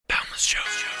Well,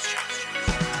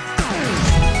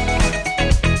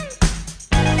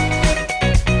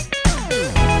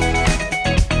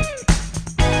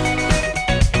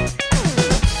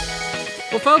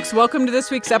 folks, welcome to this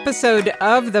week's episode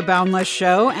of The Boundless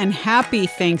Show, and happy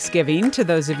Thanksgiving to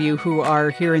those of you who are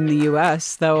here in the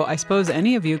U.S., though I suppose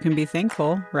any of you can be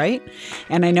thankful, right?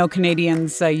 And I know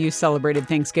Canadians, you celebrated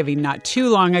Thanksgiving not too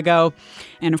long ago.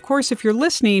 And of course, if you're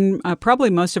listening,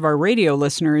 probably most of our radio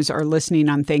listeners are listening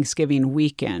on Thanksgiving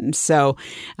weekend. So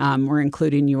we're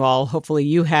including you all. Hopefully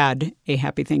you had a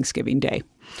happy Thanksgiving Day.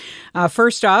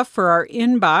 First off, for our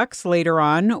inbox later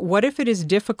on, what if it is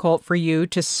difficult for you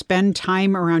to spend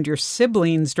time around your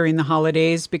siblings during the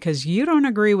holidays because you don't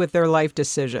agree with their life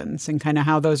decisions and kind of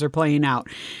how those are playing out?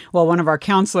 Well, one of our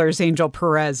counselors, Angel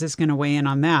Perez, is going to weigh in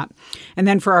on that. And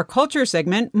then for our culture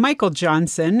segment, Michael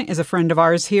Johnson is a friend of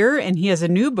ours here, and he has a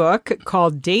new book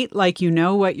called Date Like You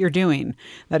Know What You're Doing.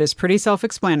 That is pretty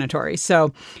self-explanatory.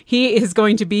 So he is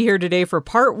going to be here today for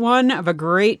part one of a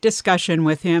great discussion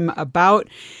with him about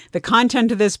the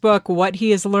content of this book, what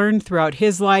he has learned throughout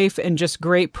his life, and just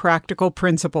great practical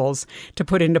principles to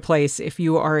put into place if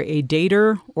you are a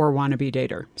dater or wannabe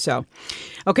dater. So,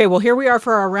 okay, well, here we are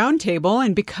for our roundtable.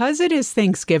 And because it is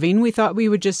Thanksgiving, we thought we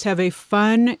would just have a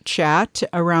fun chat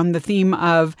around the theme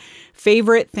of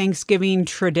favorite Thanksgiving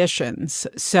traditions.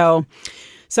 So,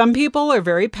 some people are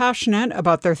very passionate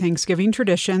about their Thanksgiving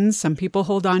traditions. Some people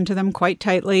hold on to them quite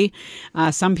tightly.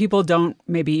 Some people don't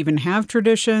maybe even have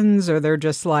traditions, or they're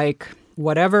just like,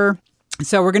 whatever.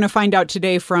 So we're going to find out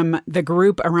today from the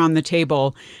group around the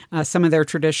table some of their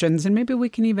traditions, and maybe we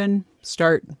can even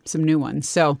start some new ones.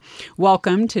 So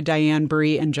welcome to Diane,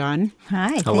 Bree, and John.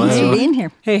 Hi. Hello. Thanks for being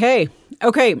here. Hey.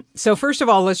 Okay, so first of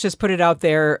all, let's just put it out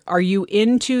there. Are you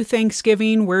into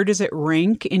Thanksgiving? Where does it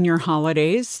rank in your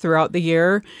holidays throughout the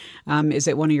year? Is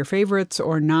it one of your favorites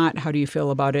or not? How do you feel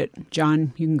about it?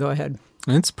 John, you can go ahead.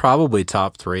 It's probably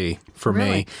top three for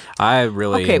me. I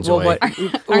really enjoy. Well,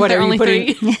 what are you putting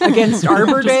against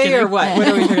Arbor Day or what? What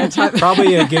are we going to talk?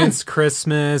 Probably against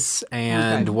Christmas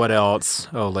and what else?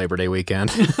 Oh, Labor Day weekend.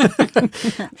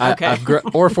 Okay.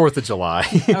 Or 4th of July,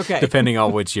 okay, depending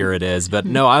on which year it is. But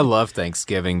no, I love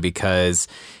Thanksgiving because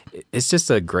it's just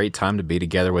a great time to be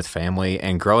together with family.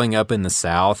 And growing up in the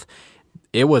South,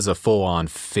 it was a full-on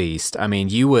feast. I mean,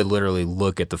 you would literally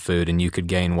look at the food and you could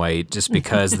gain weight just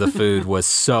because the food was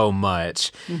so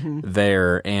much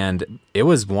there. And it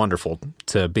was wonderful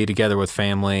to be together with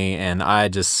family. And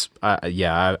I'm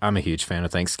a huge fan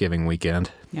of Thanksgiving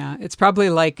weekend. Yeah, it's probably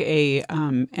like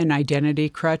an identity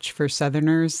crutch for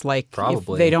Southerners. Like,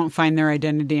 probably. If they don't find their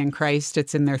identity in Christ,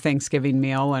 it's in their Thanksgiving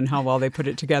meal and how well they put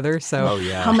it together. So,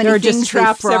 How many there are things just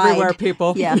traps fried. everywhere,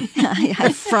 people. Yeah,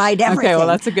 I fried everything. Okay, well,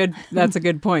 that's a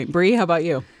good point. Bree, how about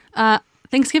you?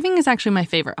 Thanksgiving is actually my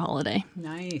favorite holiday.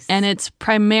 Nice. And it's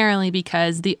primarily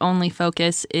because the only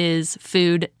focus is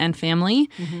food and family,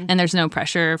 and there's no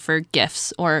pressure for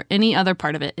gifts or any other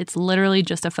part of it. It's literally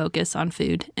just a focus on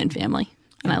food and family.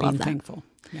 And I love that. Thankful.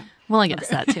 Yeah. Well, I guess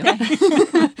that too.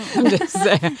 I'm just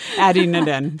adding it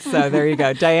in. So there you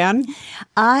go. Diane?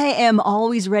 I am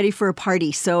always ready for a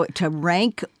party, so to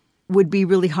rank would be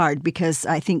really hard because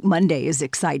I think Monday is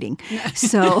exciting.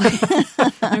 So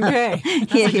Okay.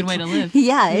 That's a good way to live.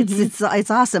 yeah,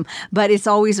 it's awesome, but it's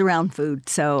always around food.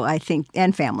 So I think,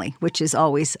 and family, which is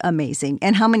always amazing.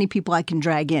 And how many people I can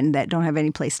drag in that don't have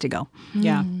any place to go.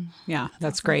 Yeah,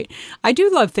 that's great. I do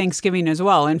love Thanksgiving as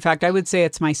well. In fact, I would say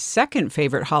it's my second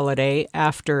favorite holiday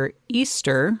after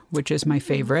Easter, which is my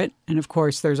favorite. And of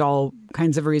course, there's all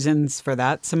kinds of reasons for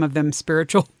that. Some of them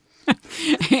spiritual.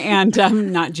 And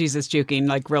not Jesus juking,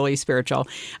 like really spiritual.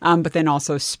 But then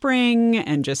also spring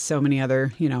and just so many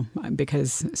other,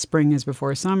 because spring is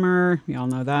before summer. You all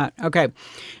know that. Okay.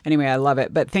 Anyway, I love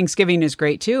it. But Thanksgiving is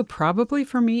great too. Probably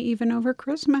for me, even over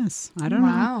Christmas. I don't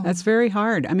know. That's very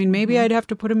hard. I mean, maybe I'd have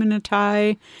to put them in a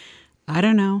tie. I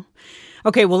don't know.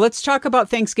 Okay, well, let's talk about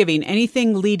Thanksgiving.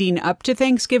 Anything leading up to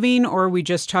Thanksgiving, or are we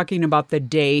just talking about the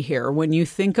day here? When you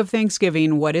think of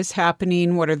Thanksgiving, what is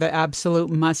happening? What are the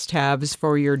absolute must-haves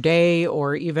for your day?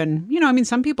 Or even,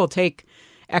 some people take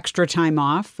extra time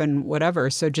off and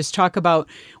whatever. So just talk about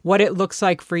what it looks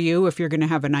like for you if you're going to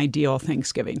have an ideal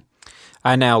Thanksgiving.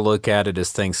 I now look at it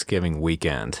as Thanksgiving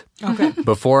weekend. Okay.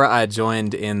 Before I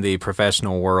joined in the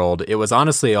professional world, it was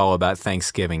honestly all about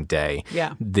Thanksgiving Day.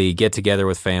 Yeah. The get together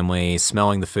with family,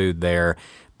 smelling the food there.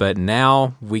 But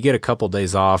now we get a couple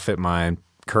days off at my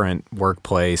current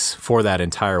workplace for that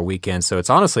entire weekend. So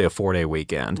it's honestly a 4-day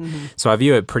weekend. So I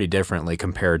view it pretty differently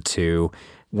compared to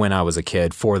when I was a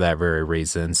kid for that very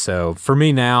reason. So for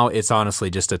me now, it's honestly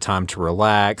just a time to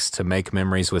relax, to make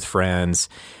memories with friends,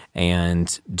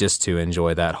 and just to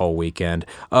enjoy that whole weekend.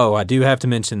 Oh, I do have to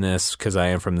mention this because I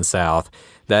am from the South.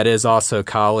 That is also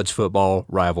college football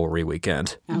rivalry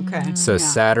weekend. Okay. So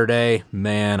Saturday,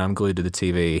 man, I'm glued to the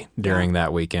TV during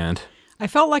that weekend. I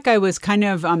felt like I was kind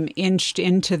of inched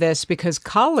into this because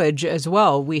college as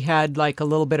well, we had like a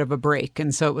little bit of a break.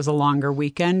 And so it was a longer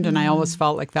weekend. And I always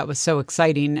felt like that was so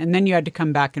exciting. And then you had to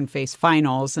come back and face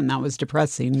finals, and that was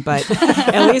depressing. But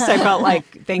at least I felt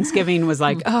like Thanksgiving was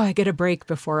like, oh, I get a break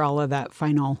before all of that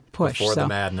final push. Before the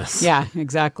madness. Yeah,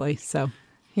 exactly. So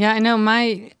Yeah, I know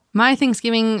my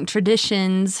Thanksgiving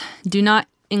traditions do not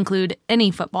include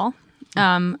any football.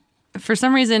 For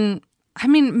some reason, I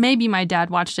mean, maybe my dad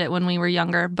watched it when we were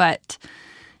younger, but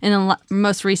in the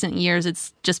most recent years,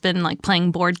 it's just been like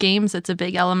playing board games. It's a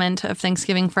big element of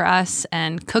Thanksgiving for us,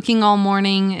 and cooking all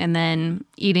morning and then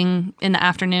eating in the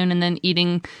afternoon and then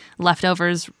eating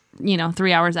leftovers,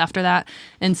 3 hours after that.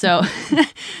 And so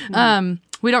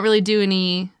we don't really do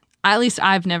any, at least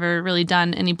I've never really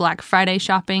done any Black Friday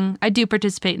shopping. I do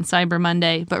participate in Cyber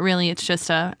Monday, but really it's just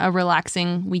a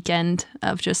relaxing weekend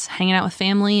of just hanging out with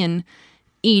family and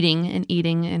eating and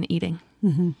eating and eating.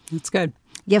 that's good.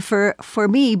 Yeah, for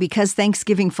me, because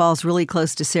Thanksgiving falls really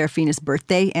close to Serafina's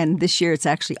birthday, and this year it's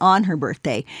actually on her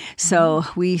birthday. So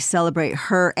we celebrate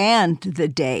her and the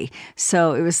day.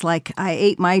 So it was like I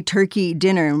ate my turkey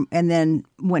dinner and then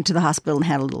went to the hospital and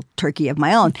had a little turkey of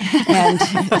my own. And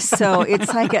so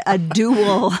it's like a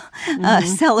dual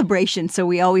celebration. So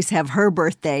we always have her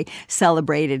birthday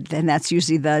celebrated, and that's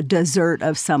usually the dessert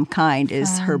of some kind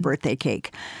is her birthday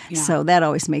cake. So that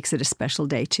always makes it a special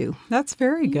day, too. That's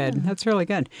very good. That's really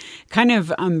good. Kind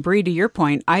of, Bree, to your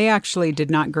point, I actually did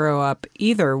not grow up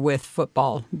either with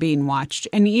football being watched.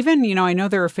 And even, I know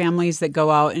there are families that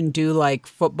go out and do like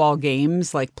football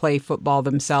games, like play football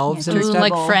themselves and stuff.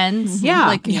 Like Friends. Yeah.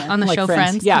 Like on the like show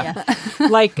Friends. Yeah.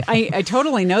 Like I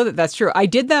totally know that that's true. I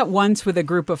did that once with a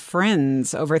group of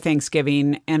friends over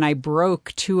Thanksgiving, and I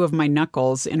broke 2 of my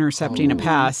knuckles intercepting a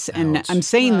pass. And I'm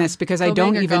saying this because I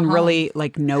don't even really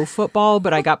like know football,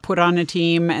 but I got put on a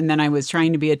team, and then I was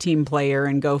trying to be a team player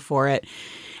and go for it.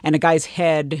 And a guy's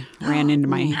head ran into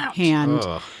my hand.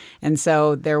 Ugh. And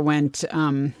so there went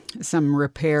some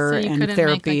repair So you and couldn't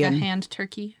therapy. make like and a hand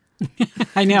turkey?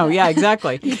 I know. Yeah,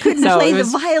 exactly. Couldn't play the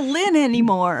violin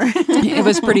anymore. It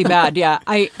was pretty bad. Yeah.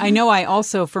 I know I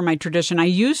also, for my tradition, I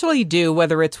usually do,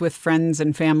 whether it's with friends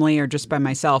and family or just by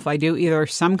myself, I do either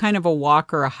some kind of a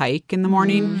walk or a hike in the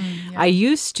morning. I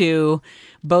used to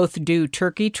both do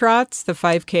turkey trots, the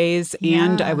 5Ks,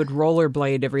 and I would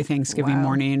rollerblade every Thanksgiving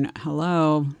morning.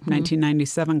 Hello,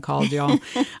 1997 called y'all.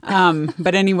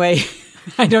 But anyway,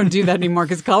 I don't do that anymore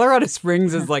because Colorado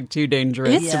Springs is like too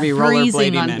dangerous It's to be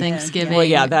freezing rollerblading on in. Thanksgiving. Well,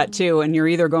 yeah, that too. And you're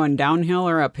either going downhill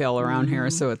or uphill around here.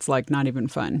 So it's like not even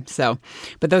fun. So,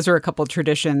 but those are a couple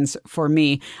traditions for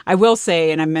me. I will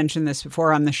say, and I mentioned this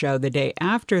before on the show, the day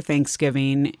after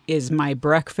Thanksgiving is my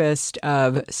breakfast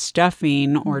of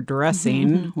stuffing or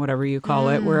dressing, whatever you call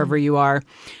it, wherever you are.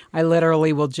 I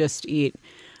literally will just eat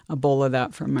a bowl of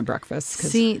that for my breakfast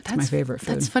because it's my favorite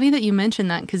food. That's funny that you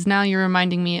mentioned that because now you're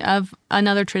reminding me of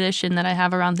another tradition that I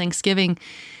have around Thanksgiving.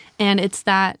 And it's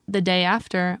that the day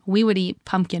after, we would eat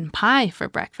pumpkin pie for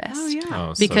breakfast. Oh, yeah.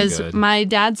 Oh, so Because good. my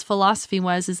dad's philosophy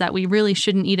is that we really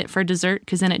shouldn't eat it for dessert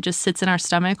because then it just sits in our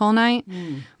stomach all night.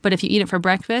 But if you eat it for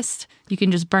breakfast, you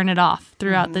can just burn it off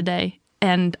throughout the day.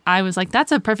 And I was like,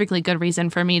 that's a perfectly good reason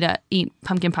for me to eat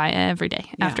pumpkin pie every day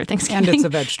after Thanksgiving. And it's a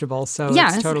vegetable, so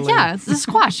it's totally... it's a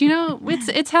squash.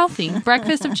 It's healthy.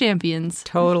 Breakfast of champions.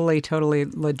 Totally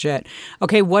legit.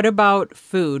 Okay, what about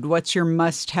food? What's your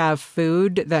must-have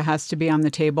food that has to be on the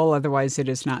table? Otherwise, it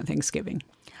is not Thanksgiving.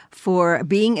 For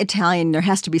being Italian, there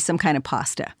has to be some kind of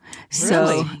pasta. So,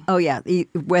 Really? oh yeah,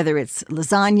 whether it's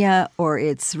lasagna or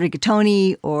it's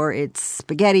rigatoni or it's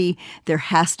spaghetti, there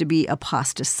has to be a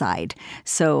pasta side.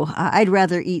 So I'd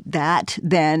rather eat that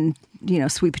than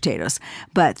sweet potatoes.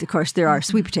 But of course, there are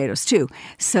sweet potatoes too.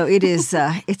 So it is.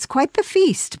 It's quite the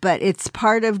feast, but it's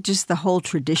part of just the whole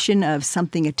tradition of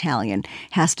something Italian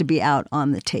has to be out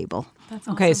on the table.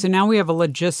 Okay, so now we have a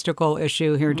logistical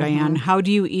issue here, Diane. How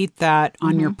do you eat that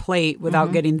on your plate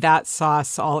without getting that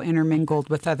sauce all intermingled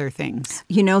with other things?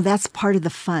 That's part of the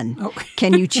fun.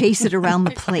 Can you chase it around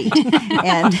the plate?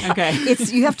 And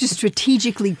you have to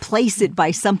strategically place it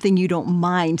by something you don't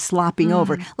mind slopping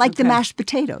over, like the mashed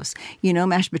potatoes.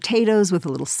 Mashed potatoes with a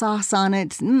little sauce on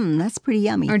it. That's pretty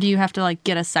yummy. Or do you have to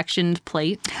get a sectioned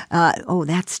plate?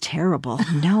 That's terrible.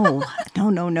 No.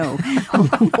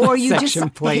 Or you Section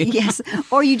plate. Yes. Yes.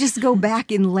 Or you just go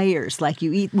back in layers, like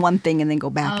you eat one thing and then go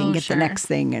back and get sure. the next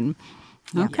thing. And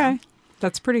Okay.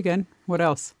 That's pretty good. What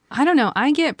else? I don't know.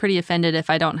 I get pretty offended if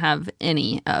I don't have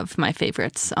any of my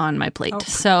favorites on my plate.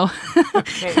 So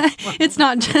it's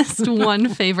not just one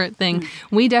favorite thing.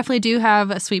 We definitely do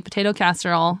have a sweet potato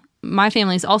casserole. My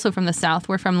family is also from the South.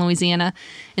 We're from Louisiana.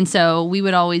 And so we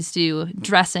would always do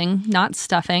dressing, not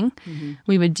stuffing.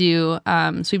 We would do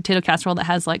sweet potato casserole that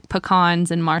has like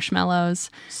pecans and marshmallows.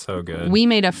 So good. We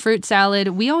made a fruit salad.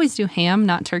 We always do ham,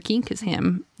 not turkey, because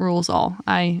ham rules all.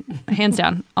 Hands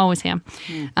down, always ham.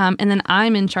 And then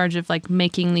I'm in charge of like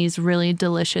making these really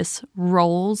delicious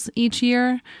rolls each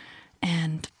year.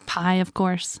 And pie, of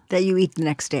course. that you eat the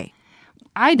next day.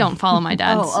 I don't follow my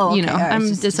dad's. Oh, You okay. know, All right. I'm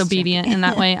Just disobedient in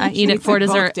that way. I eat it for both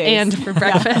dessert days. and for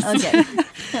breakfast.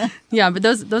 Okay. Yeah, but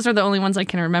those are the only ones I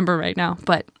can remember right now.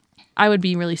 But I would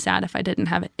be really sad if I didn't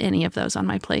have any of those on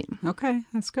my plate. Okay.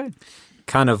 That's good.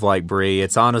 Kind of like Brie,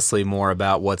 it's honestly more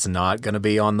about what's not going to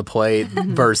be on the plate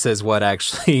versus what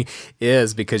actually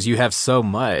is, because you have so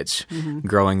much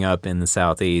growing up in the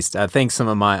Southeast. I think some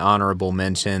of my honorable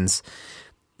mentions,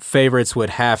 favorites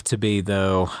would have to be,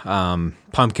 though,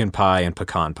 pumpkin pie and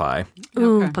pecan pie.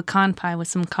 Ooh, pecan pie with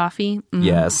some coffee.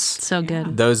 Yes. So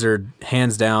good. Those are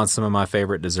hands down some of my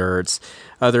favorite desserts.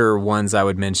 Other ones I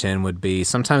would mention would be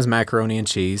sometimes macaroni and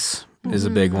cheese is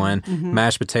a big one,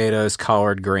 mashed potatoes,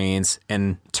 collard greens,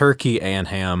 and turkey and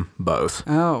ham both.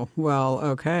 Oh, well,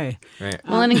 okay. Right.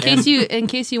 Well, and in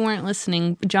case you weren't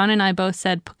listening, John and I both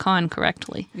said pecan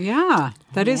correctly. Yeah.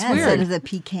 That is Yeah, instead weird. of the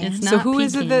pecan. It's So not who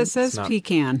is it that pecan. says not-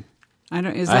 pecan?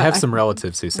 Is I that, have some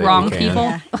relatives who say Wrong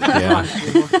pecan. people. Yeah.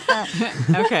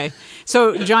 Okay.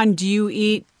 So, John, do you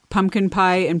eat pumpkin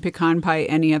pie and pecan pie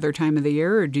any other time of the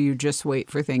year, or do you just wait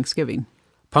for Thanksgiving?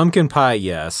 Pumpkin pie,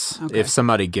 yes. Okay. If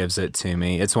somebody gives it to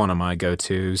me, it's one of my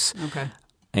go-tos. Okay.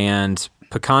 And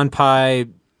pecan pie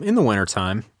in the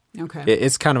wintertime. Okay.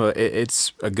 It's kind of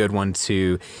it's a good one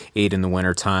to eat in the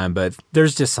wintertime, but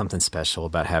there's just something special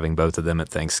about having both of them at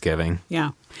Thanksgiving.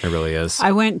 Yeah. It really is.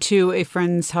 I went to a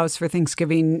friend's house for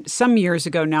Thanksgiving some years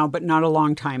ago now, but not a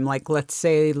long time, like let's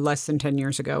say less than 10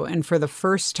 years ago. And for the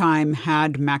first time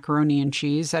had macaroni and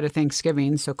cheese at a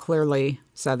Thanksgiving, so clearly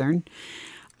Southern.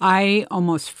 I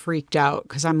almost freaked out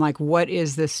because I'm like, what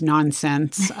is this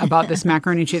nonsense about this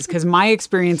macaroni and cheese? Because my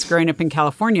experience growing up in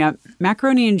California,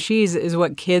 macaroni and cheese is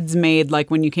what kids made like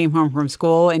when you came home from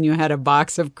school and you had a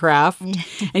box of Kraft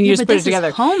and you just but put this it together.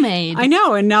 is homemade. I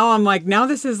know. And now I'm like, now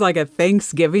this is like a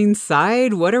Thanksgiving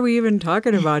side. What are we even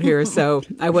talking about here? So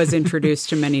I was introduced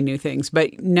to many new things,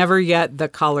 but never yet the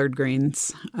collard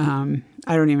greens.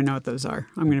 I don't even know what those are.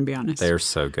 I'm going to be honest. They're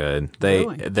so good.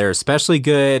 Really? They're especially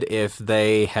good if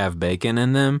they have bacon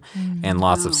in them and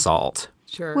lots of salt.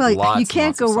 Sure. Well, Lots you and can't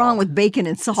lots go of wrong salt. with bacon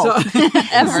and salt.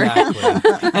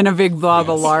 Exactly. And a big blob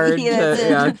of lard Yes.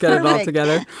 to get it all Perfect.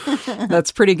 together.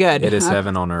 That's pretty good. It is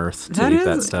heaven on earth to eat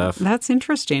that stuff. That's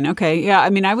interesting. Okay. Yeah. I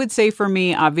mean, I would say for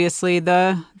me, obviously,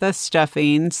 the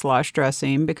stuffing /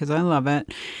 dressing, because I love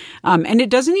it. And it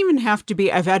doesn't even have to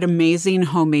be, I've had amazing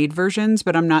homemade versions,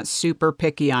 but I'm not super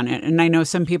picky on it. And I know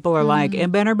some people are like,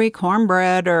 it better be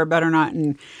cornbread or it better not.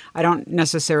 And I don't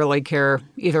necessarily care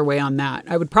either way on that.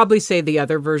 I would probably say the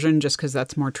other version just because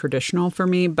that's more traditional for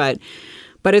me, but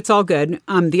it's all good.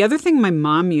 The other thing my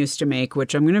mom used to make,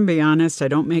 which I'm going to be honest, I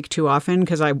don't make too often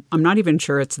because I'm not even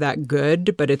sure it's that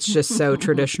good, but it's just so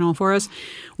traditional for us,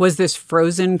 was this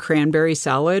frozen cranberry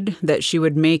salad that she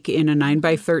would make in a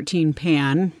 9x13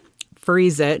 pan,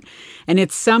 freeze it, and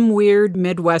it's some weird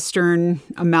Midwestern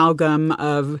amalgam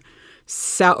of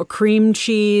cream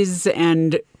cheese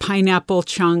and pineapple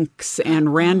chunks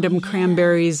and random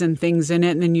cranberries and things in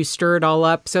it, and then you stir it all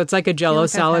up. So it's like a Jell-O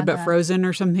salad, but frozen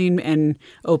or something and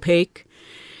opaque.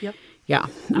 Yep. Yeah,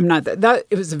 I'm not that.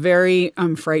 It was a very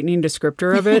frightening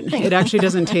descriptor of it. It actually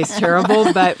doesn't taste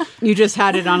terrible, but you just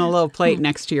had it on a little plate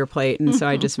next to your plate, and so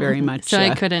I just very much. So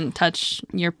I couldn't touch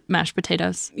your mashed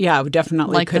potatoes Yeah,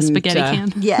 definitely like the couldn't, spaghetti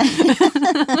can. Yeah.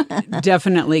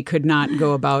 definitely could not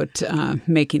go about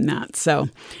making that. So,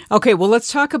 okay, well,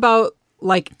 let's talk about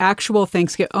like actual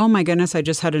Thanksgiving. Oh my goodness, I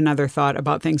just had another thought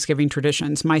about Thanksgiving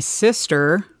traditions. My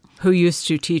sister, who used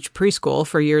to teach preschool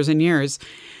for years and years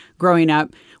growing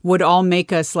up, would all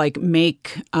make us like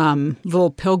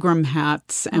little pilgrim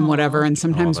hats and whatever. And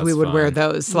sometimes we that's would wear fun.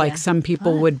 those. Like some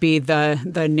people would be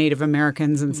the Native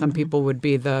Americans and some people would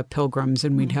be the pilgrims,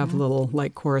 and we'd have little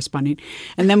like corresponding.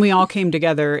 And then we all came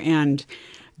together and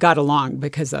got along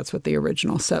because that's what the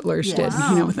original settlers did.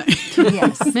 You know, with it.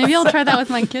 Yes. Maybe I'll try that with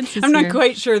my kids this I'm not year.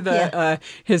 quite sure the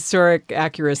historic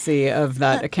accuracy of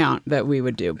that account that we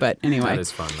would do. But anyway. That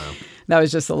is fun, though. that was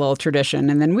just a little tradition.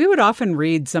 And then we would often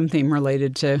read something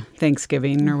related to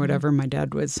Thanksgiving or whatever. My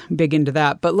dad was big into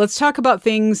that. But let's talk about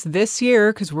things this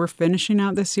year, because we're finishing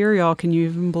out this year, y'all. Can you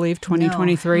even believe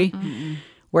 2023? No.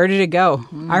 Where did it go?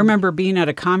 I remember being at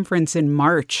a conference in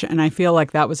March, and I feel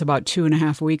like that was about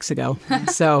 2.5 weeks ago.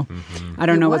 So I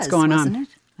don't know what's going on. It?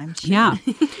 I'm sure. Yeah.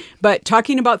 But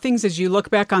talking about things as you look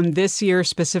back on this year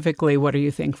specifically, what are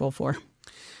you thankful for?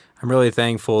 I'm really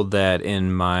thankful that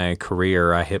in my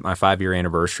career, I hit my 5-year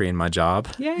anniversary in my job.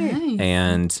 Yay.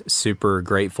 And super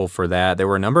grateful for that. There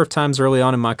were a number of times early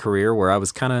on in my career where I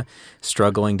was kind of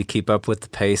struggling to keep up with the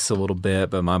pace a little bit,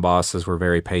 but my bosses were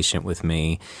very patient with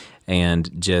me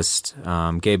and just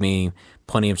gave me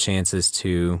plenty of chances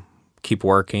to keep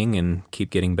working and keep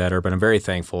getting better. But I'm very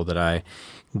thankful that I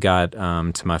got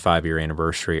to my 5-year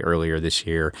anniversary earlier this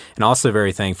year. And also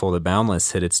very thankful that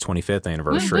Boundless hit its 25th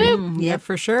anniversary. Yeah,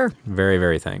 for sure. Very,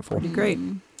 very thankful. Great.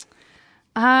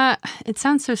 It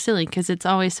sounds so silly because it's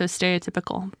always so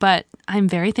stereotypical, but I'm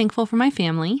very thankful for my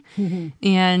family,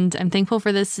 and I'm thankful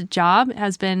for this job. It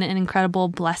has been an incredible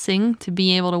blessing to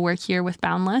be able to work here with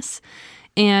Boundless.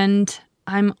 And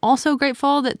I'm also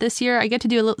grateful that this year I get to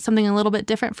do something a little bit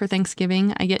different for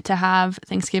Thanksgiving. I get to have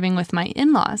Thanksgiving with my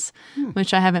in-laws,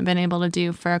 which I haven't been able to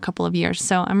do for a couple of years.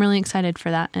 So I'm really excited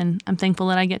for that, and I'm thankful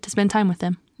that I get to spend time with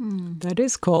them. That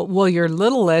is cool. Well, your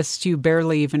littlest you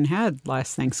barely even had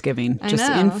last Thanksgiving. Just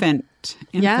infant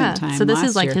time. So this last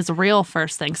is like year. his real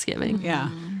first Thanksgiving.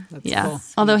 Yeah. That's cool.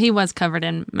 Although he was covered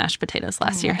in mashed potatoes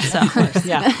last year. So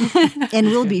Yeah. And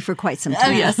will be for quite some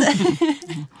time. yes.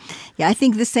 Yeah, I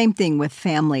think the same thing with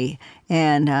family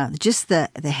and just the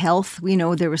health. We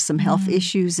know there were some health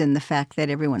issues, and the fact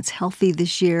that everyone's healthy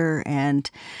this year and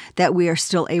that we are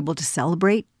still able to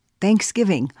celebrate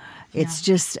Thanksgiving. It's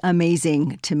just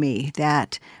amazing to me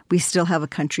that we still have a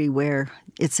country where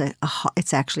it's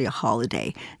actually a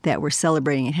holiday that we're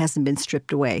celebrating. It hasn't been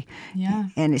stripped away. Yeah.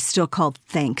 And it's still called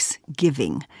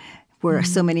Thanksgiving, where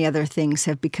so many other things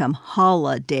have become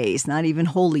holidays, not even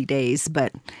holy days,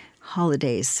 but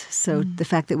holidays. So the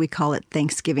fact that we call it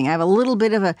Thanksgiving. I have a little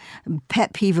bit of a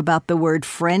pet peeve about the word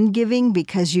friend giving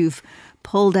because you've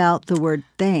pulled out the word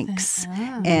thanks.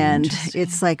 And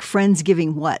it's like friends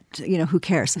giving what? Who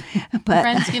cares? But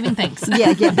Friends giving thanks.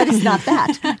 yeah, but it's not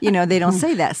that. They don't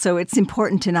say that. So it's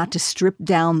important to strip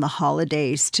down the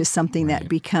holidays to something that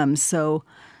becomes so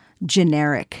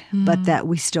generic, but that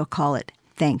we still call it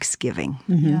Thanksgiving.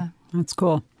 Yeah. That's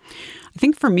cool. I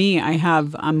think for me, I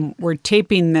have, we're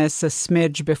taping this a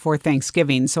smidge before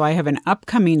Thanksgiving, so I have an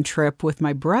upcoming trip with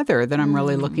my brother that I'm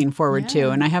really looking forward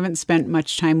to, and I haven't spent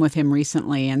much time with him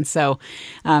recently, and so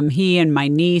he and my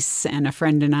niece and a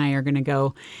friend and I are going to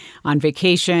go on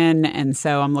vacation, and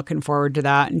so I'm looking forward to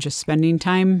that and just spending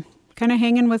time kind of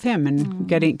hanging with him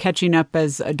and catching up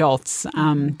as adults.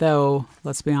 Though,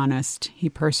 let's be honest, he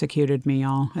persecuted me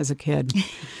all as a kid.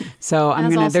 So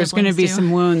there's going to be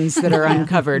some wounds that are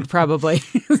uncovered probably.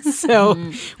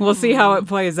 So we'll see how it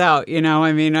plays out.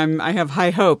 I have high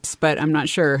hopes, but I'm not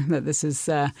sure that this is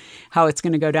how it's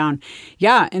going to go down.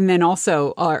 Yeah. And then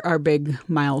also our big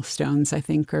milestones, I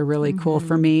think, are really cool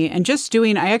for me. And just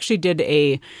I actually did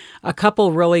a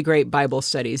couple really great Bible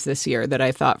studies this year that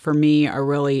I thought for me are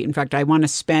really, in fact, I want to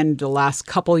spend the last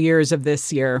couple years of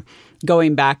this year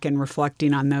going back and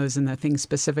reflecting on those and the things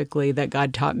specifically that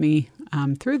God taught me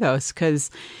through those.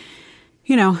 Because,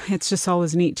 it's just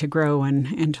always neat to grow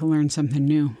and to learn something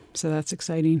new. So that's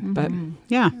exciting. But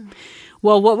yeah.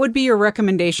 Well, what would be your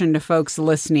recommendation to folks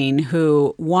listening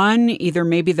who, one, either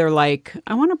maybe they're like,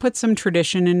 I want to put some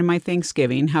tradition into my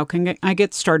Thanksgiving. How can I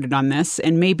get started on this?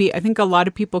 And maybe I think a lot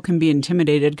of people can be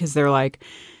intimidated because they're like,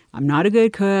 I'm not a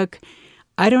good cook.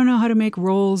 I don't know how to make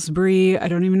rolls, Brie. I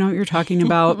don't even know what you're talking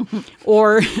about.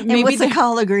 Or maybe and what's a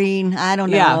collard green? I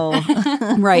don't know.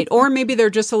 Right. Or maybe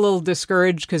they're just a little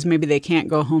discouraged because maybe they can't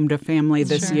go home to family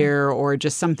this year, or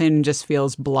just something just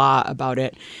feels blah about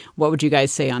it. What would you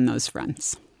guys say on those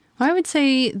fronts? Well, I would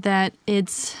say that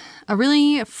it's a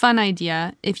really fun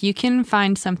idea if you can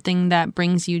find something that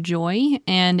brings you joy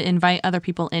and invite other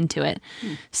people into it.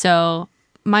 So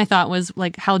my thought was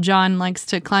like how John likes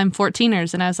to climb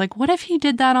 14ers. And I was like, what if he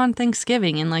did that on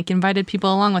Thanksgiving and like invited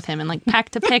people along with him and like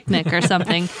packed a picnic or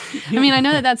something? I mean, I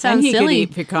know that sounds and he silly.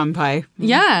 Could eat pecan pie.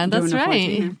 Yeah, that's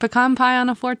right. 14er. Pecan pie on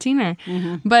a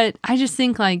 14er. But I just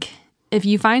think like if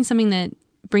you find something that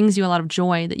brings you a lot of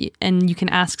joy and you can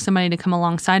ask somebody to come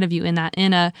alongside of you in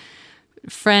a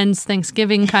friends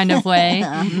Thanksgiving kind of way,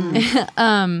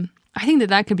 I think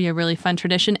that could be a really fun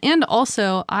tradition. And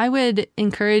also I would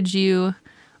encourage you,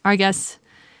 or I guess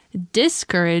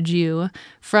discourage you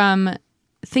from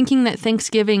thinking that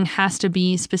Thanksgiving has to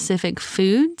be specific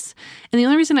foods. And the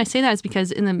only reason I say that is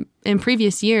because in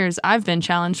previous years, I've been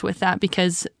challenged with that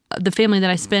because the family that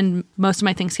I spend most of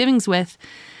my Thanksgivings with,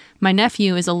 my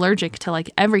nephew is allergic to like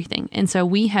everything. And so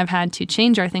we have had to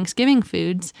change our Thanksgiving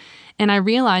foods. And I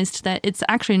realized that it's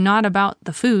actually not about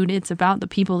the food. It's about the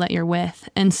people that you're with.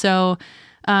 And so,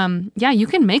 you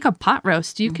can make a pot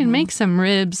roast. You can make some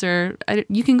ribs, or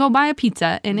you can go buy a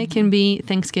pizza, and it can be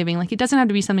Thanksgiving. Like, it doesn't have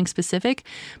to be something specific.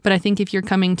 But I think if you're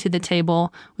coming to the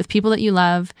table with people that you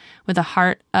love, with a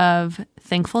heart of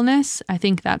thankfulness, I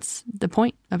think that's the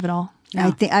point of it all. Yeah.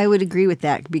 I think I would agree with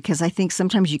that, because I think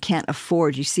sometimes you can't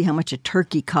afford. You see how much a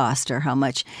turkey costs or how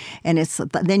much, and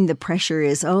then the pressure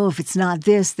is, if it's not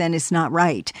this, then it's not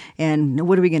right. And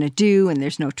what are we going to do? And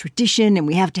there's no tradition, and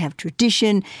we have to have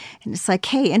tradition. And it's like,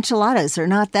 hey, enchiladas are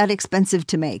not that expensive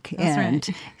to make. That's and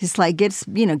right. It's like get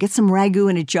some ragu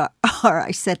in a jar.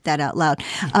 I said that out loud.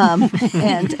 And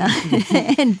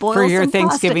boil for your some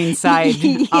Thanksgiving pasta. side,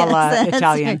 Yes, a la that's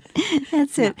Italian. right.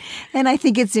 That's it. And I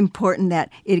think it's important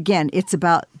that it's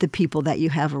about the people that you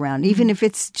have around, even if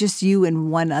it's just you and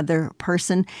one other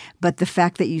person. But the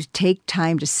fact that you take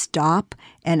time to stop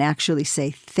and actually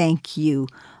say, thank you,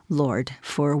 Lord,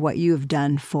 for what you have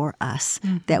done for us,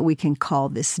 that we can call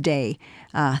this day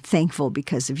thankful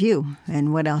because of you.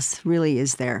 And what else really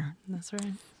is there? That's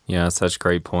right. Yeah, such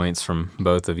great points from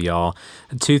both of y'all.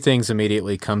 Two things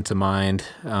immediately come to mind.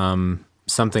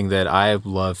 Something that I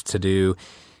love to do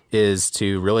is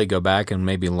to really go back and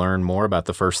maybe learn more about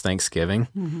the first Thanksgiving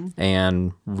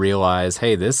and realize,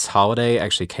 hey, this holiday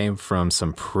actually came from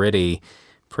some pretty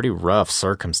rough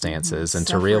circumstances. And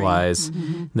Suffering. to realize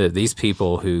that these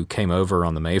people who came over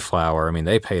on the Mayflower, I mean,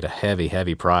 they paid a heavy,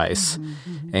 heavy price.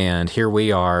 And here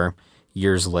we are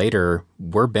years later,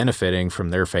 we're benefiting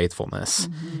from their faithfulness.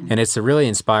 And it's really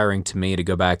inspiring to me to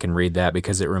go back and read that,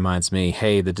 because it reminds me,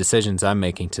 hey, the decisions I'm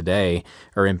making today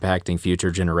are impacting future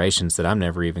generations that I'm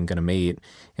never even going to meet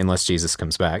unless Jesus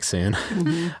comes back soon,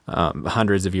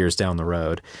 hundreds of years down the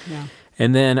road. Yeah.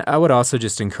 And then I would also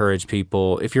just encourage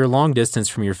people, if you're long distance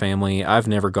from your family, I've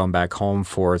never gone back home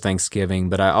for Thanksgiving,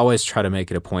 but I always try to make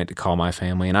it a point to call my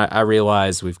family. And I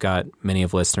realize we've got many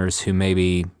of listeners who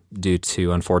maybe due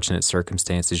to unfortunate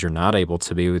circumstances, you're not able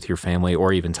to be with your family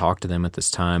or even talk to them at this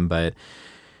time. But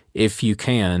if you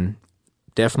can,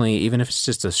 definitely, even if it's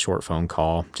just a short phone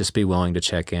call, just be willing to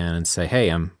check in and say, hey,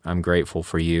 I'm grateful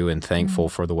for you and thankful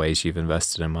for the ways you've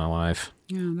invested in my life.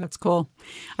 Yeah, that's cool.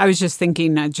 I was just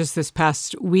thinking, just this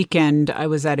past weekend, I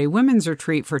was at a women's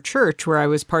retreat for church where I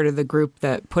was part of the group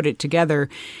that put it together.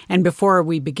 And before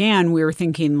we began, we were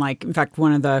thinking, like, in fact,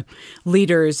 one of the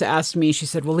leaders asked me, she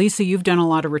said, well, Lisa, you've done a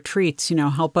lot of retreats,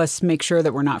 help us make sure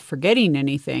that we're not forgetting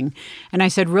anything. And I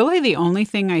said, really, the only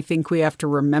thing I think we have to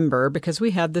remember, because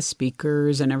we had the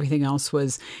speakers and everything else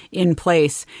was in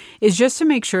place, is just to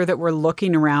make sure that we're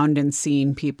looking around and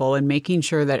seeing people and making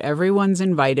sure that everyone's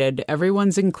invited, everyone's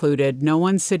included, no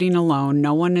one's sitting alone,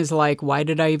 no one is like, why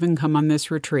did I even come on this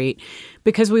retreat?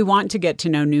 Because we want to get to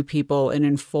know new people and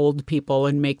enfold people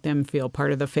and make them feel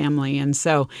part of the family. And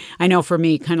so I know for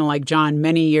me, kind of like John,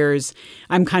 many years,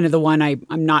 I'm kind of the one,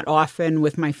 I'm not often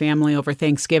with my family over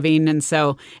Thanksgiving. And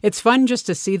so it's fun just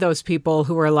to see those people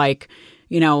who are like,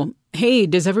 hey,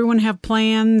 does everyone have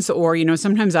plans? Or,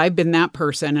 sometimes I've been that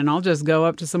person and I'll just go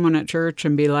up to someone at church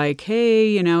and be like,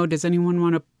 hey, does anyone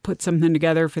want to put something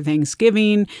together for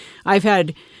Thanksgiving? I've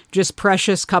had just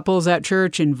precious couples at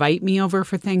church invite me over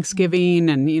for Thanksgiving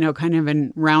and, kind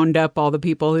of round up all the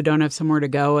people who don't have somewhere to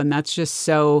go. And that's just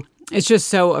it's just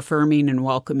so affirming and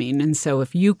welcoming. And so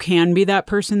if you can be that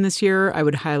person this year, I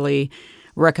would highly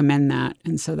recommend that.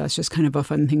 And so that's just kind of a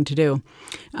fun thing to do.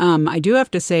 I do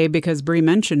have to say, because Bree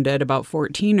mentioned it about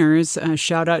 14ers,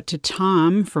 shout out to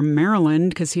Tom from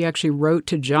Maryland, because he actually wrote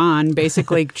to John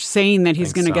basically saying that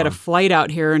he's going to get a flight out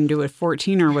here and do a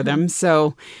 14er with him.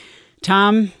 So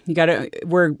Tom,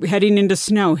 we're heading into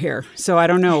snow here. So I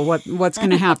don't know what's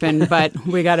going to happen, but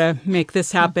we got to make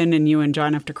this happen, and you and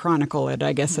John have to chronicle it,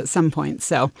 I guess, at some point.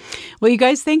 So, well, you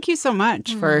guys, thank you so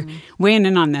much for weighing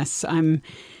in on this.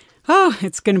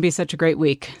 It's going to be such a great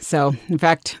week. So, in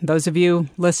fact, those of you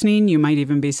listening, you might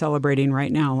even be celebrating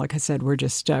right now. Like I said, we're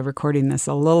just recording this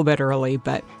a little bit early,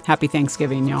 but happy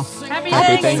Thanksgiving, y'all.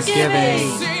 Happy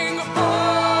Thanksgiving.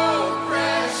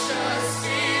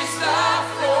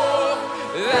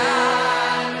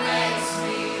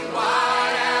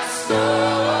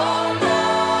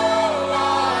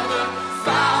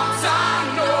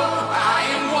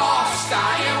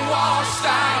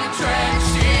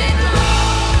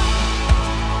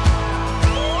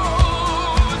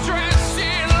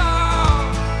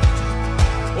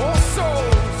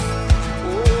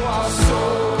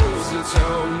 Soul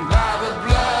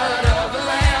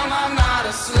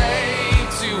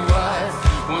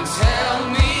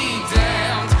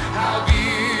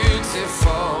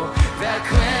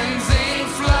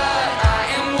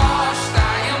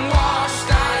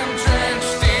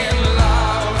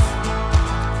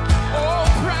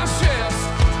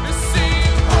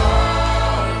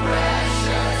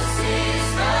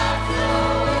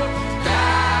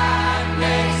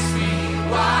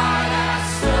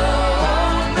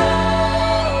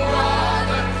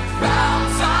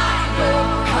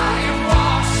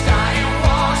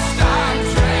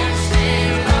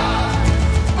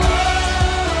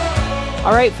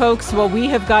All right, folks. Well, we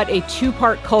have got a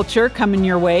two-part culture coming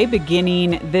your way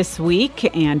beginning this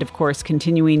week and, of course,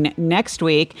 continuing next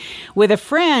week with a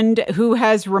friend who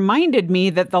has reminded me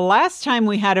that the last time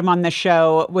we had him on the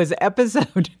show was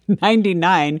episode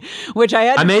 99, which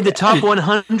I made the top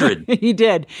 100. He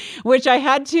did, which I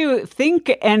had to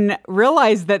think and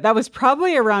realize that was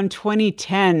probably around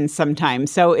 2010 sometime.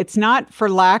 So it's not for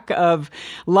lack of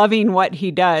loving what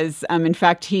he does. In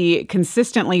fact, he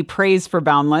consistently prays for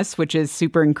Boundless, which is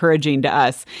super encouraging to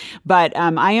us. But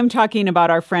I am talking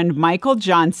about our friend Michael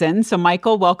Johnson. So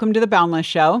Michael, welcome to the Boundless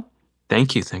Show.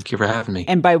 Thank you. Thank you for having me.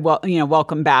 And by,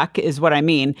 welcome back is what I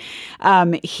mean.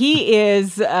 He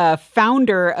is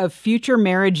founder of Future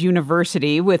Marriage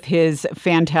University with his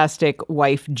fantastic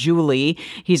wife, Julie.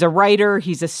 He's a writer.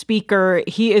 He's a speaker.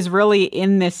 He is really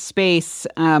in this space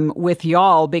with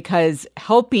y'all because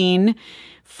helping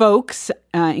folks,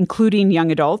 including young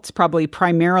adults, probably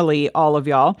primarily all of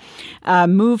y'all,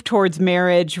 move towards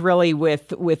marriage really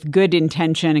with good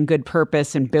intention and good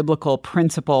purpose and biblical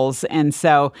principles. And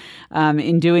so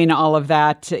in doing all of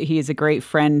that, he is a great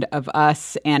friend of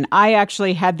us. And I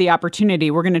actually had the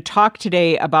opportunity, we're going to talk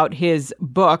today about his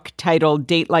book titled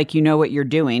Date Like You Know What You're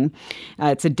Doing.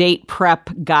 It's a date prep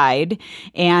guide.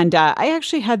 And I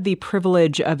actually had the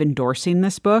privilege of endorsing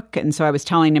this book. And so I was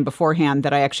telling him beforehand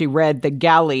that I actually read the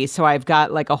galley. So I've got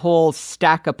like a whole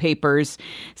stack of papers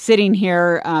sitting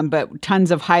here, but tons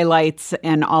of highlights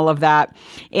and all of that.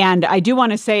 And I do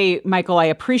want to say, Michael, I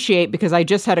appreciate because I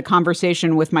just had a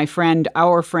conversation with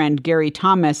our friend, Gary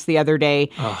Thomas the other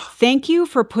day. Thank you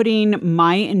for putting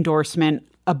my endorsement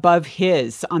above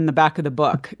his on the back of the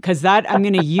book, because I'm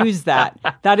going to use that.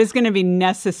 That is going to be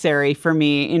necessary for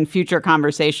me in future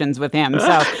conversations with him.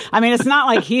 So, it's not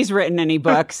like he's written any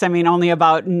books. only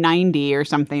about 90 or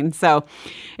something. So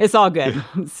it's all good.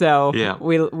 So yeah.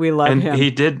 we love him. And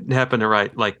he did happen to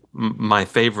write like my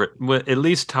favorite, at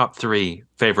least top 3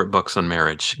 favorite books on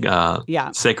marriage.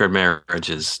 Sacred Marriage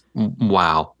is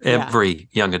wow. Every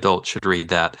young adult should read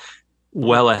that.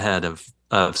 Well ahead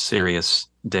of serious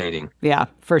dating. Yeah,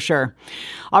 for sure.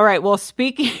 All right. Well,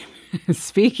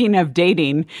 speaking of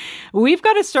dating, we've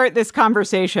got to start this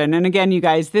conversation. And again, you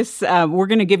guys, we're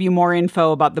going to give you more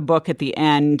info about the book at the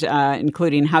end,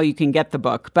 including how you can get the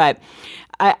book. But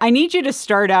I need you to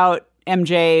start out,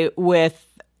 MJ, with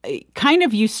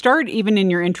you start even in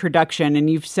your introduction, and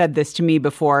you've said this to me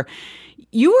before.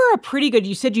 You were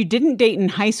you said you didn't date in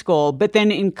high school, but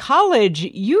then in college,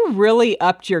 you really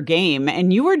upped your game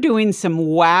and you were doing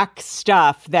some whack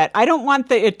stuff that I don't want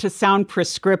it to sound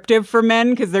prescriptive for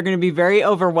men because they're going to be very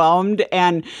overwhelmed.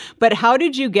 But how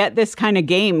did you get this kind of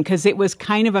game? Because it was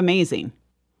kind of amazing.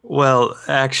 Well,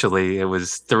 actually, it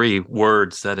was 3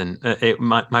 words that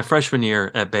my freshman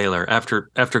year at Baylor,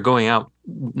 after going out,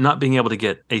 not being able to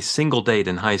get a single date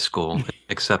in high school,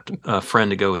 except a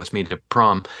friend to go with me to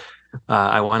prom,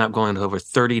 I wound up going to over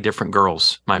 30 different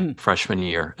girls my freshman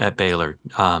year at Baylor.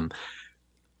 And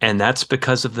that's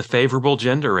because of the favorable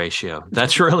gender ratio.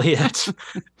 That's really it.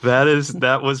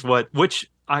 Which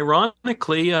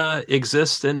ironically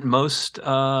exists in most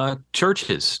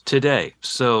churches today.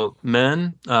 So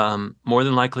men, more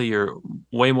than likely, you're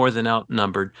way more than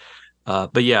outnumbered.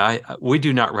 But yeah, we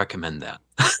do not recommend that.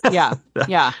 Yeah,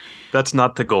 yeah. That's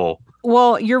not the goal.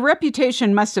 Well, your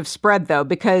reputation must have spread, though,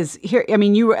 because here,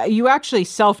 you actually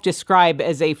self-describe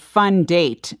as a fun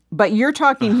date, but you're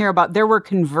talking here about there were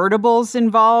convertibles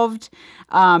involved.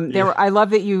 I love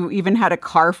that you even had a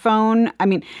car phone.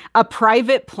 A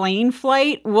private plane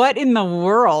flight. What in the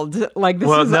world? This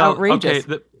is outrageous.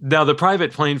 Okay, now the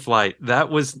private plane flight,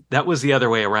 that was the other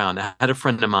way around. I had a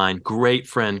friend of mine, great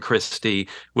friend, Christy,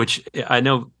 which I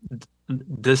know.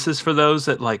 This is for those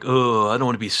that I don't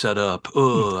want to be set up. I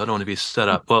don't want to be set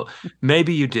up. Well,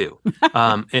 maybe you do.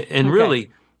 And okay.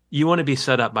 Really, you want to be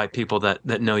set up by people that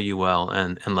know you well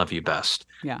and love you best.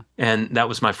 Yeah. And that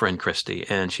was my friend Christy.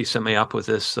 And she set me up with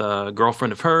this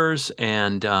girlfriend of hers.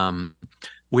 And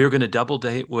we were going to double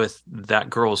date with that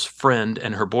girl's friend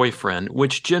and her boyfriend,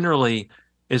 which generally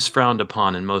is frowned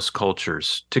upon in most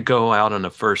cultures, to go out on a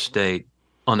first date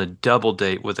on a double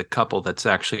date with a couple that's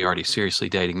actually already seriously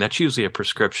dating. That's usually a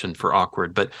prescription for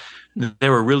awkward, but they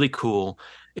were really cool,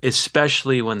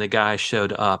 especially when the guy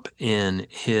showed up in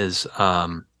his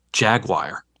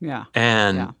Jaguar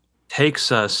and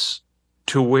takes us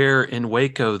to where in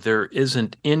Waco there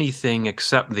isn't anything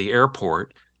except the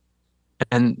airport.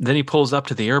 And then he pulls up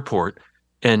to the airport,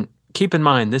 and keep in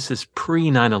mind, this is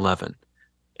pre 9/11.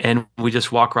 And we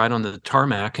just walk right onto the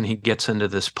tarmac and he gets into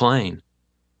this plane.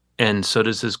 And so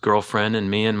does his girlfriend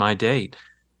and me and my date.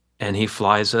 and he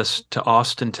flies us to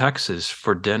Austin, Texas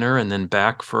for dinner and then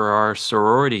back for our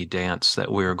sorority dance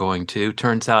that we were going to.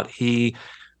 Turns out he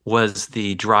was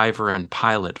the driver and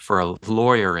pilot for a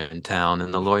lawyer in town,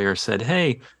 and the lawyer said,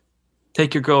 "Hey,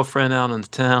 take your girlfriend out in the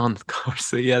town." Of course,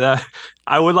 so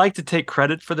I would like to take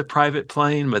credit for the private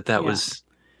plane, but that was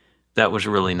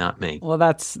really not me. Well,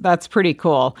 that's pretty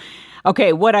cool.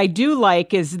 Okay, what I do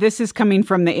like is this is coming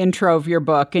from the intro of your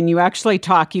book, and you actually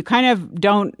you kind of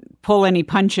don't pull any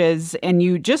punches, and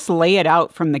you just lay it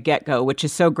out from the get-go, which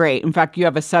is so great. In fact, you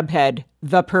have a subhead,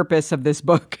 "The Purpose of This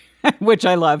Book." Which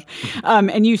I love.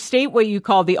 And you state what you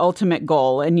call the ultimate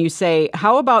goal. And you say,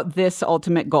 how about this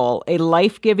ultimate goal? A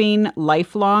life-giving,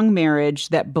 lifelong marriage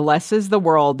that blesses the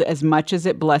world as much as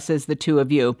it blesses the two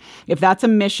of you. If that's a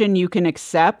mission you can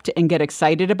accept and get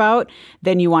excited about,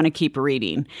 then you want to keep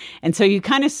reading. And so you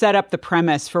kind of set up the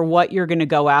premise for what you're going to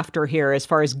go after here as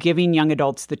far as giving young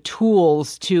adults the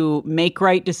tools to make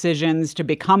right decisions, to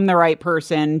become the right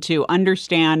person, to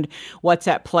understand what's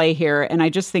at play here. And I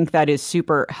just think that is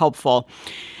super helpful.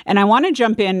 And I want to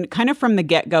jump in kind of from the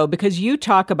get-go because you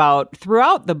talk about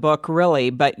throughout the book, really,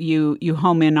 but you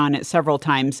home in on it several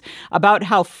times about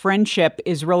how friendship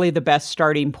is really the best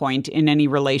starting point in any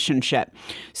relationship.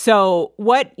 So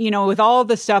what, with all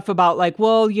the stuff about like,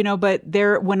 well, but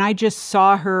when I just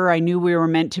saw her, I knew we were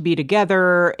meant to be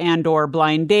together, and or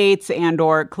blind dates, and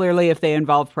or clearly if they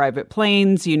involve private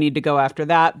planes, you need to go after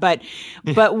that. But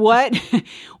what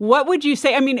would you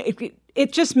say? I mean,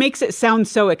 it just makes it sound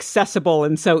so accessible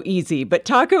and so easy,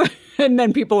 but and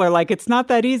then people are like, it's not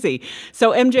that easy.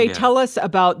 So MJ, tell us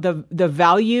about the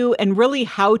value and really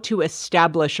how to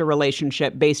establish a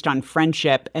relationship based on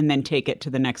friendship and then take it to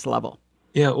the next level.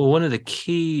 Yeah, well, one of the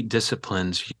key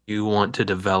disciplines you want to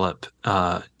develop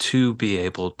to be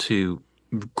able to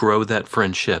grow that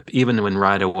friendship, even when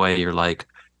right away you're like,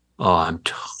 oh, I'm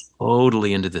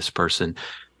totally into this person,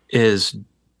 is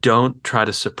don't try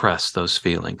to suppress those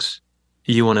feelings.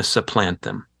 You want to supplant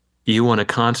them. You want to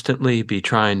constantly be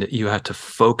you have to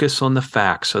focus on the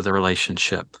facts of the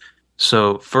relationship.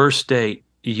 So first date,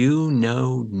 you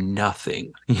know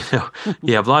nothing.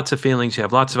 You have lots of feelings, you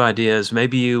have lots of ideas.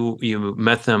 Maybe you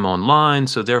met them online,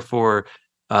 so therefore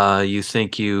you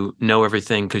think you know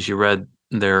everything because you read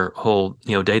their whole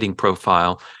dating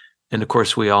profile. And of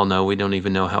course, we all know we don't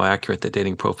even know how accurate that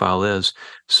dating profile is.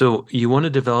 So you want to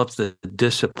develop the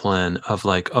discipline of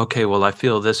like, okay, well, I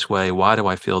feel this way. Why do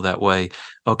I feel that way?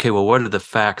 Okay, well, what are the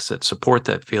facts that support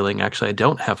that feeling? Actually, I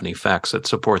don't have any facts that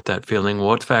support that feeling.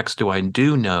 What facts do I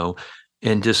do know?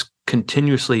 And just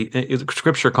continuously,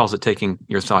 Scripture calls it taking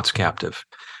your thoughts captive.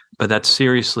 But that's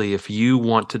seriously, if you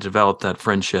want to develop that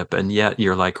friendship and yet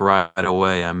you're like, right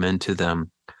away, I'm into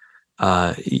them,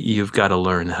 you've got to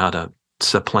learn how to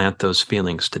supplant those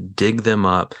feelings, to dig them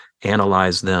up,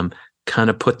 analyze them, kind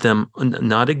of put them,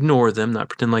 not ignore them, not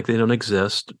pretend like they don't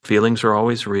exist. Feelings are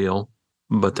always real,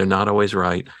 but they're not always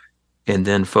right. And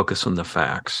then focus on the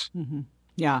facts. Mm-hmm.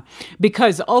 Yeah,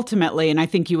 because ultimately, and I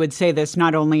think you would say this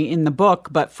not only in the book,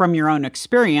 but from your own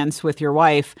experience with your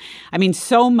wife, I mean,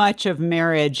 so much of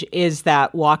marriage is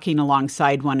that walking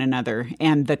alongside one another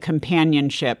and the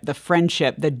companionship, the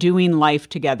friendship, the doing life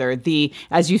together,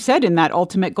 as you said, in that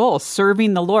ultimate goal,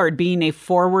 serving the Lord, being a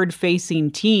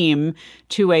forward-facing team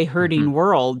to a hurting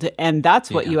world. And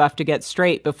that's what you have to get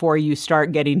straight before you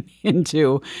start getting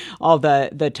into all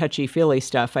the touchy-feely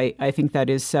stuff. I think that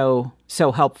is so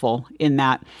helpful in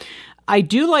that. I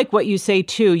do like what you say,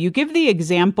 too. You give the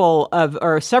example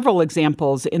or several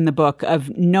examples in the book of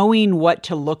knowing what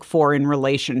to look for in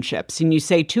relationships. And you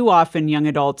say too often young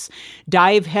adults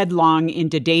dive headlong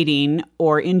into dating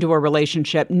or into a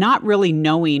relationship, not really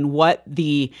knowing what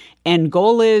the end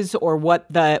goal is or what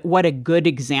a good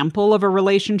example of a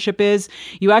relationship is.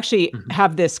 You actually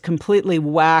have this completely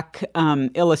whack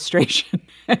illustration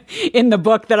in the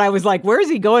book that I was like, where is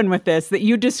he going with this? That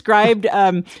you described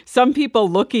some people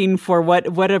looking for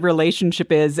what a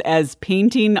relationship is as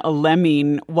painting a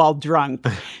lemming while drunk.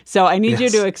 So I need you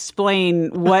to explain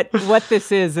what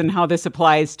this is and how this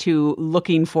applies to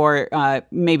looking for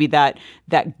maybe that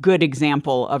good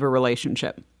example of a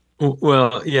relationship.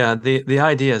 Well, yeah, the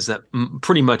idea is that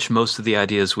pretty much most of the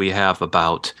ideas we have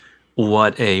about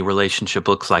what a relationship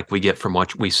looks like we get from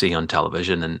what we see on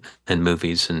television and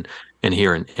movies and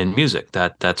hear in music.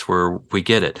 That's where we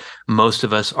get it. Most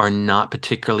of us are not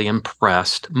particularly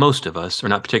impressed. Most of us are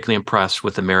not particularly impressed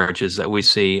with the marriages that we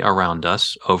see around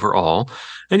us overall.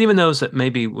 And even those that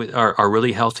maybe are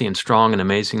really healthy and strong and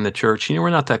amazing in the church, we're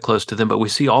not that close to them, but we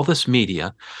see all this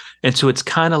media. And so it's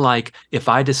kind of like if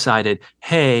I decided,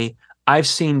 hey, I've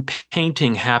seen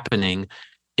painting happening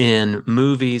in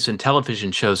movies and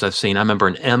television shows I've seen. I remember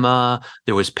in Emma,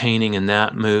 there was painting in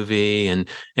that movie. And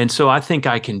so I think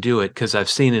I can do it because I've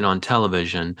seen it on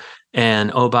television.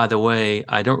 And oh, by the way,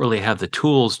 I don't really have the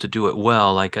tools to do it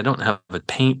well. Like I don't have a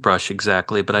paintbrush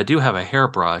exactly, but I do have a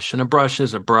hairbrush, and a brush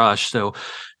is a brush. So,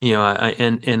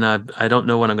 I don't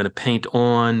know what I'm going to paint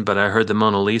on, but I heard the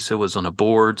Mona Lisa was on a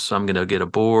board, so I'm going to get a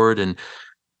board. And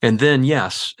then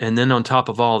yes, and then on top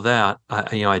of all that,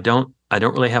 I don't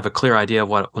really have a clear idea of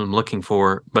what I'm looking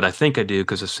for, but I think I do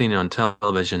because I've seen it on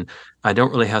television. I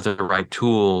don't really have the right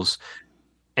tools,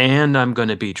 and I'm going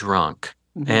to be drunk.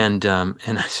 Mm-hmm.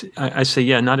 And I say,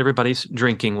 yeah, not everybody's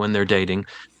drinking when they're dating,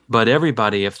 but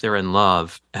everybody, if they're in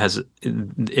love,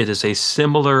 it is a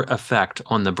similar effect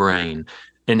on the brain,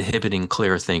 inhibiting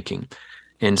clear thinking.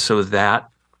 And so that,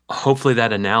 hopefully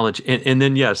that analogy, and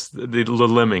then yes, the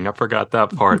lemming, I forgot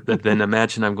that part, that then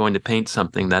imagine I'm going to paint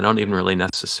something that I don't even really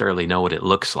necessarily know what it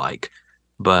looks like,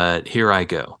 but here I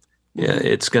go. Yeah,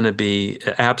 it's going to be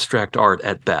abstract art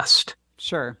at best.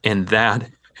 Sure. And that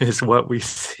is what we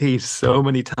see so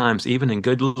many times, even in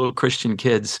good little Christian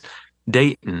kids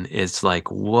dating. It's like,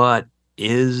 what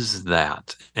is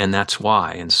that? And that's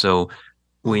why. And so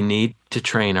we need to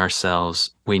train ourselves.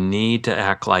 We need to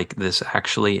act like this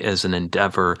actually is an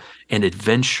endeavor, an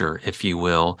adventure, if you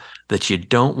will, that you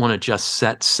don't want to just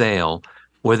set sail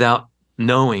without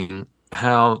knowing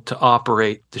how to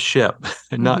operate the ship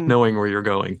and not knowing where you're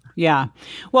going. Yeah.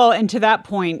 Well, and to that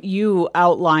point, you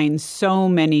outline so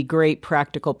many great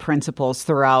practical principles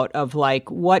throughout of like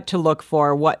what to look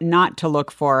for, what not to look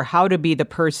for, how to be the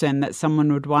person that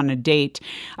someone would want to date.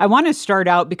 I want to start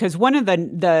out because one of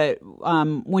the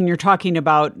when you're talking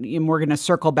about, and we're going to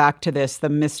circle back to this, the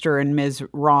Mr. and Ms.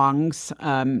 Wrongs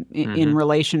in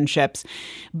relationships,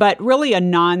 but really a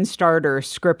non-starter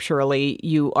scripturally,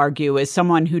 you argue, is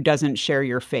someone who doesn't share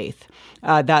your faith,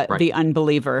 right. The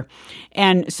unbeliever.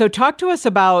 And so talk to us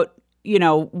about,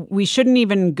 we shouldn't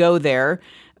even go there,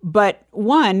 but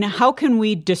one, how can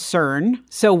we discern?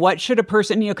 So what should a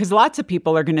person, because lots of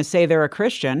people are going to say they're a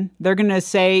Christian. They're going to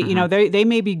say, they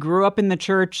maybe grew up in the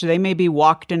church, they maybe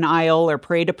walked an aisle or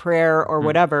prayed a prayer or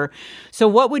whatever. So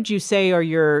what would you say are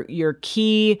your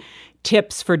key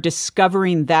tips for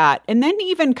discovering that, and then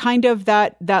even kind of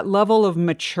that level of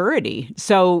maturity?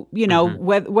 So,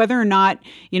 whether or not,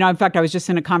 in fact, I was just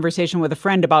in a conversation with a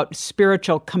friend about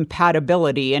spiritual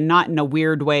compatibility, and not in a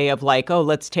weird way of like, oh,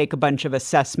 let's take a bunch of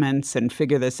assessments and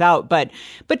figure this out, but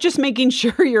just making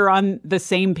sure you're on the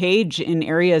same page in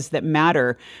areas that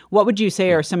matter. What would you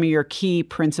say are some of your key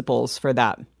principles for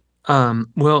that?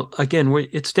 Well, again,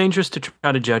 it's dangerous to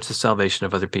try to judge the salvation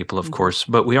of other people, of course,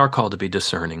 but we are called to be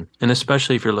discerning. And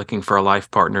especially if you're looking for a life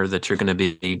partner that you're going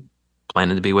to be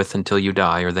planning to be with until you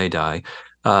die or they die,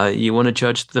 you want to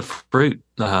judge the fruit.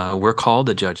 We're called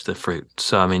to judge the fruit.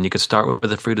 So, you could start with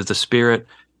the fruit of the Spirit: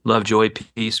 love, joy,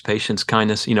 peace, patience,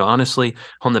 kindness. Honestly,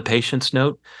 on the patience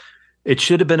note, it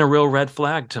should have been a real red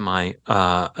flag to my,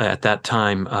 at that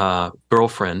time,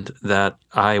 girlfriend, that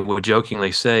I would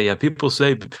jokingly say, people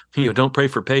say, don't pray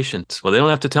for patience. Well, they don't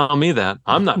have to tell me that.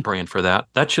 I'm not praying for that.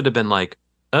 That should have been like,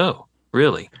 oh,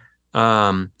 really?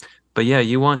 But yeah,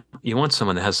 you want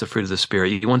someone that has the fruit of the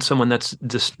Spirit. You want someone that's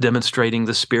just demonstrating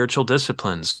the spiritual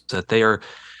disciplines, that they are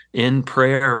in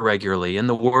prayer regularly, in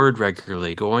the Word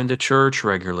regularly, going to church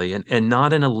regularly, and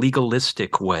not in a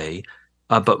legalistic way,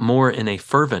 but more in a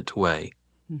fervent way,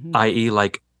 i.e.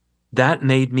 like that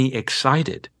made me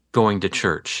excited going to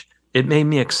church. It made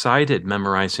me excited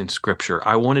memorizing scripture.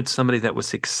 I wanted somebody that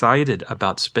was excited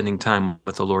about spending time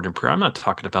with the Lord in prayer. I'm not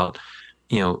talking about,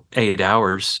 8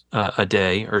 hours a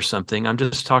day or something. I'm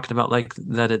just talking about like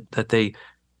that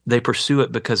they pursue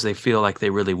it because they feel like they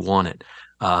really want it.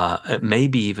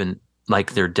 Maybe even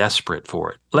like they're desperate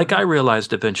for it. Like I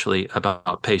realized eventually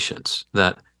about patience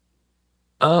that,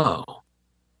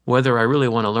 whether I really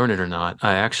want to learn it or not,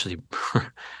 I actually,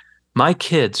 my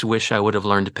kids wish I would have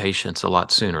learned patience a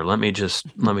lot sooner. Let me just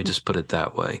put it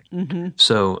that way.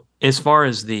 So as far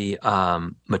as the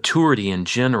maturity in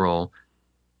general,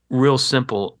 real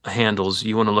simple handles,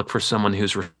 you want to look for someone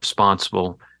who's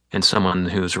responsible and someone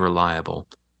who's reliable.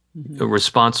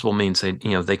 Responsible means they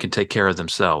can take care of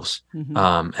themselves. And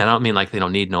I don't mean like they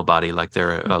don't need nobody, like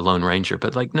they're a lone ranger,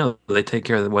 but like, no, they take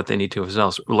care of what they need to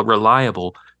themselves.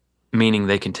 Reliable, meaning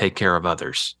they can take care of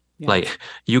others. Yeah. Like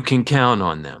you can count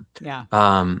on them. Yeah.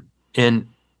 And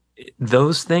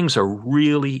those things are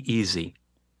really easy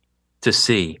to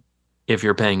see if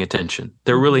you're paying attention.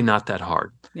 They're really not that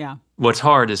hard. Yeah. What's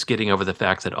hard is getting over the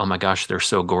fact that, oh my gosh, they're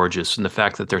so gorgeous. And the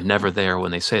fact that they're never there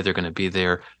when they say they're going to be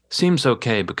there seems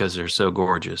okay because they're so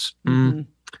gorgeous.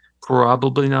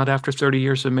 Probably not after 30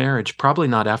 years of marriage. Probably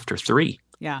not after 3.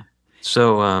 Yeah.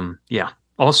 So, yeah.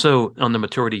 Also on the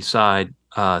maturity side,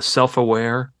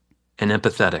 self-aware and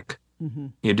empathetic.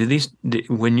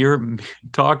 When you're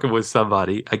talking with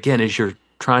somebody, again, as you're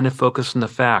trying to focus on the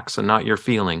facts and not your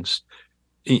feelings,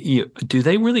 do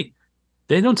they really,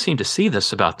 they don't seem to see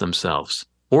this about themselves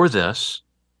or this,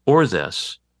 or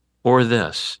this, or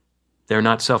this. They're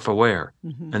not self-aware.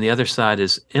 And the other side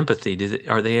is empathy.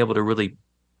 Are they able to really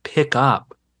pick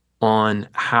up on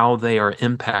how they are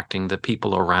impacting the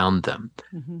people around them?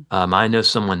 I know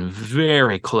someone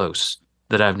very close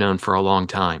that I've known for a long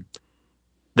time.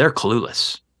 They're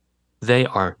clueless. They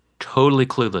are totally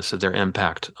clueless of their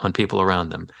impact on people around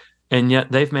them. And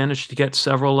yet they've managed to get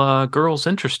several girls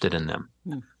interested in them.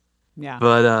 Yeah.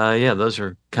 But yeah, those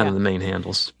are kind of the main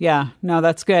handles. Yeah, no,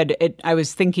 that's good. I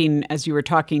was thinking as you were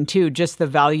talking too, just the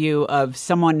value of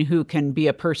someone who can be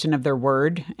a person of their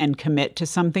word and commit to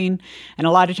something. And a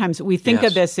lot of times we think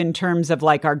of this in terms of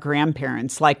like our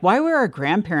grandparents. Like, why were our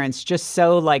grandparents just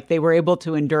so like they were able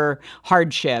to endure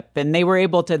hardship and they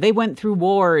went through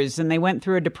wars and they went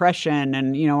through a depression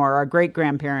and, or our great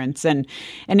grandparents. And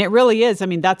it really is. I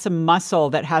mean, that's a muscle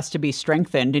that has to be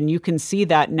strengthened. And you can see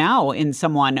that now in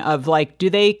someone of like, do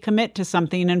they commit to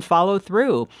something and follow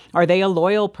through? Are they a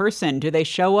loyal person? Do they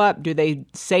show up? Do they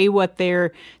say what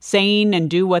they're saying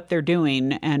and do what they're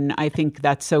doing? And I think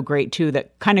that's so great too.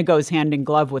 That kind of goes hand in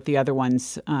glove with the other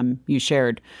ones you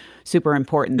shared. Super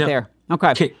important there.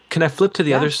 Okay. Can I flip to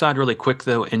the other side really quick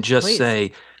though, and just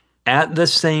say, at the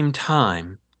same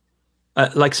time,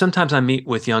 like sometimes I meet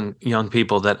with young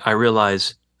people that I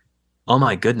realize, oh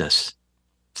my goodness,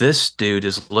 this dude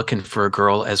is looking for a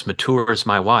girl as mature as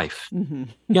my wife.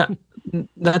 Yeah,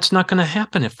 that's not going to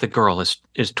happen if the girl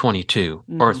is 22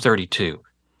 or 32.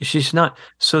 She's not.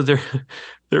 So there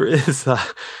is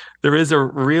a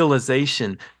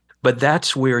realization, but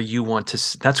that's where you want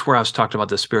to. That's where I was talking about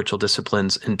the spiritual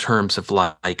disciplines in terms of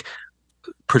like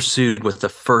pursued with a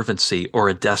fervency or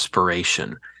a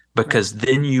desperation. Because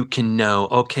then you can know,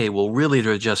 okay, well, really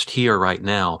they're just here right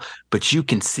now, but you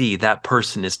can see that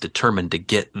person is determined to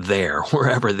get there,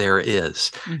 wherever there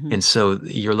is. And so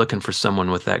you're looking for someone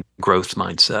with that growth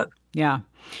mindset. Yeah.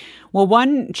 Well,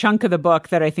 one chunk of the book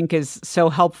that I think is so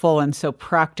helpful and so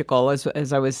practical,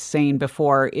 as I was saying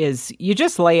before, is you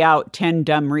just lay out 10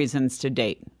 dumb reasons to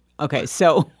date. Okay,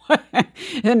 so,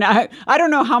 and I don't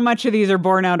know how much of these are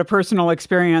born out of personal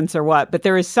experience or what, but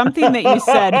there is something that you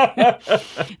said,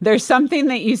 there's something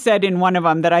that you said in one of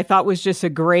them that I thought was just a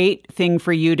great thing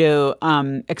for you to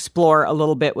explore a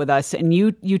little bit with us. And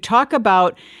you talk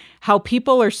about how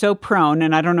people are so prone,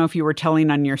 and I don't know if you were telling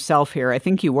on yourself here, I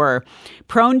think you were,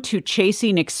 prone to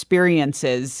chasing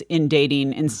experiences in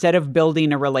dating instead of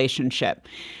building a relationship.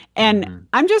 And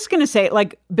I'm just going to say,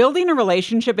 like, building a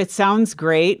relationship, it sounds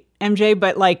great, MJ,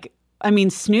 but like, I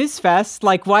mean, snooze fest,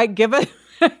 like, why give us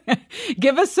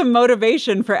some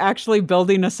motivation for actually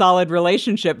building a solid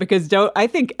relationship? Because I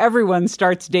think everyone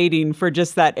starts dating for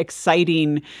just that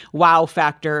exciting wow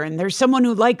factor. And there's someone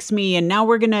who likes me, and now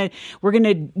we're gonna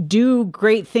do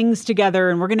great things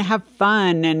together, and we're gonna have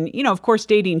fun. And of course,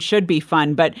 dating should be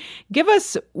fun. But give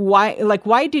us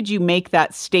why did you make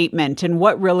that statement, and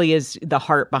what really is the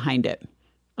heart behind it?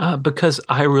 Because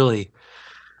I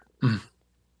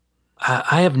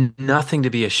have nothing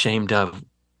to be ashamed of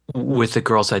with the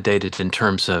girls I dated in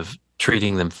terms of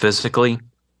treating them physically,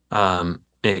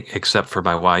 except for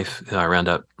my wife, who I wound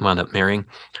up marrying.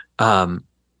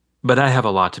 But I have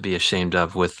a lot to be ashamed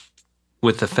of with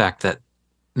the fact that,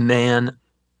 man,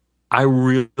 I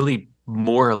really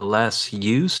more or less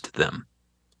used them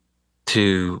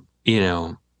to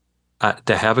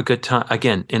have a good time.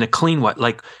 Again, in a clean way,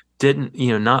 like didn't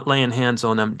not laying hands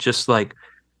on them, I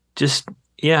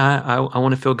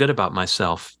want to feel good about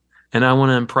myself. And I want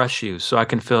to impress you so I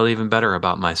can feel even better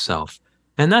about myself.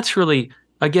 And that's really,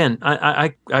 again,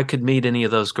 I could meet any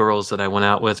of those girls that I went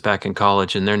out with back in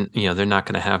college, and they're not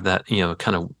going to have that,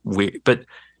 kind of weird, but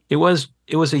it was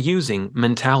a using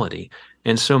mentality.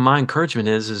 And so my encouragement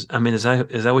is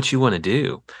that what you want to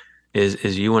do?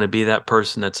 Is you want to be that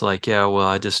person that's like, yeah,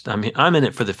 well, I'm in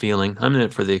it for the feeling. I'm in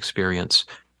it for the experience.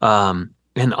 And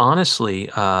honestly,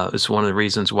 it's one of the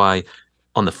reasons why,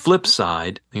 on the flip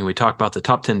side, we talk about the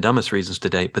top 10 dumbest reasons to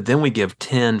date, but then we give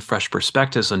 10 fresh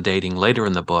perspectives on dating later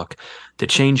in the book to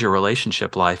change your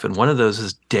relationship life. And one of those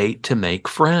is date to make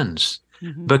friends,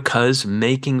 because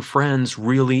making friends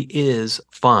really is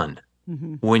fun.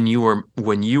 When you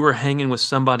were hanging with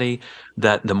somebody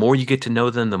that the more you get to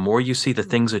know them, the more you see the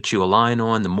things that you align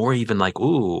on, the more even like,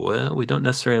 ooh, well, we don't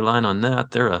necessarily align on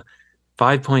that. They're a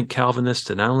 5-point Calvinist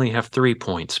and I only have 3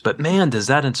 points. But man, does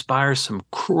that inspire some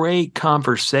great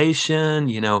conversation?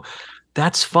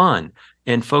 That's fun.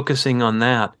 and focusing on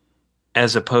that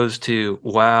as opposed to,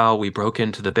 wow, we broke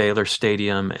into the Baylor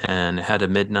Stadium and had a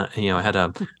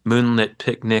moonlit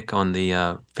picnic on the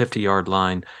 50-yard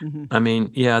line. I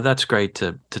mean, yeah, that's great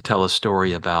to tell a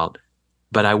story about,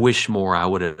 but I wish more I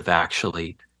would have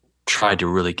actually tried to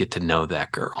really get to know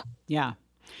that girl. Yeah.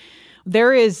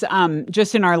 There is,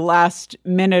 just in our last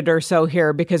minute or so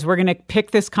here, because we're going to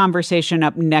pick this conversation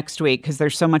up next week because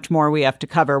there's so much more we have to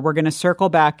cover. We're going to circle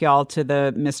back, y'all, to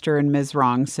the Mr. and Ms.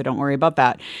 Wrong, so don't worry about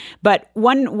that. But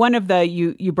one of the,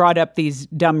 you brought up these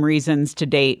dumb reasons to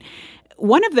date.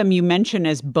 One of them you mention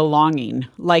is belonging,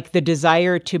 like the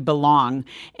desire to belong.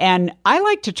 And I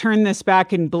like to turn this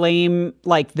back and blame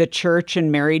like the church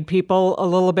and married people a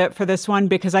little bit for this one,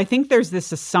 because I think there's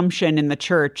this assumption in the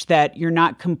church that you're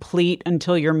not complete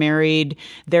until you're married.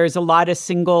 There's a lot of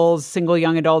single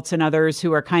young adults and others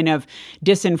who are kind of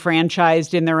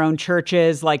disenfranchised in their own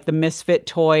churches, like the misfit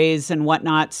toys and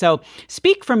whatnot. So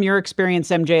speak from your experience,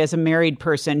 MJ, as a married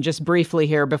person, just briefly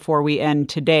here before we end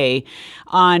today,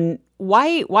 on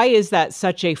why is that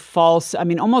such a false, I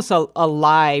mean, almost a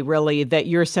lie, really, that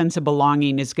your sense of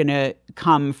belonging is going to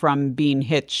come from being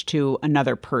hitched to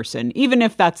another person, even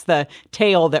if that's the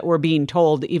tale that we're being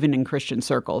told, even in Christian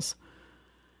circles?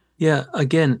 Yeah,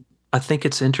 again, I think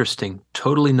it's interesting,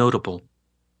 totally notable.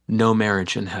 No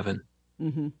marriage in heaven.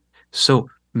 Mm-hmm.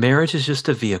 So marriage is just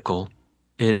a vehicle.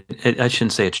 I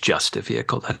shouldn't say it's just a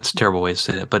vehicle. That's a terrible way to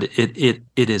say it. But it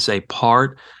is a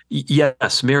part.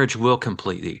 Yes, marriage will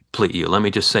complete you. Let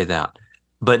me just say that.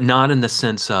 But not in the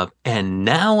sense of, and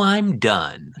now I'm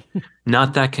done.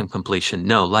 Not that completion.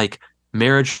 No, like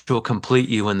marriage will complete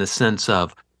you in the sense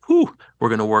of, we're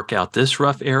going to work out this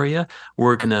rough area.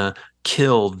 We're going to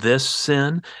kill this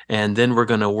sin, and then we're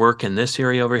going to work in this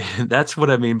area over here. That's what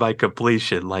I mean by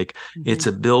completion. Like it's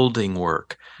a building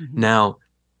work. Now,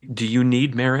 do you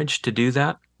need marriage to do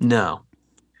that? No.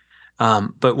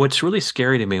 But what's really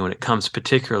scary to me when it comes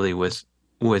particularly with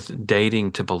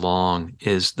dating to belong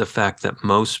is the fact that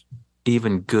most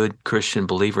even good Christian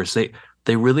believers,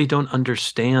 they really don't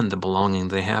understand the belonging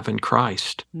they have in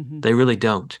Christ. They really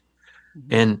don't.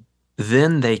 And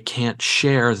then they can't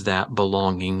share that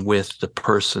belonging with the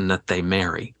person that they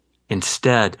marry.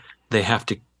 Instead, they have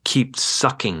to keep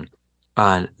sucking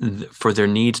for their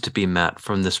needs to be met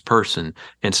from this person,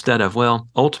 instead of, well,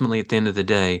 ultimately at the end of the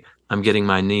day, I'm getting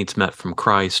my needs met from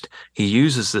Christ. He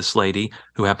uses this lady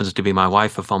who happens to be my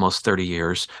wife of almost 30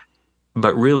 years,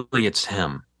 but really it's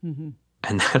him.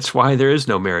 And that's why there is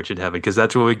no marriage in heaven, because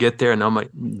that's where we get there. And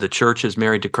the church is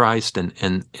married to Christ,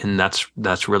 and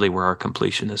that's really where our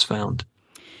completion is found.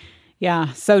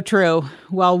 Yeah, so true.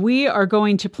 Well, we are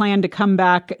going to plan to come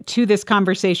back to this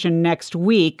conversation next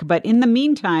week. But in the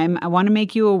meantime, I want to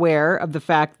make you aware of the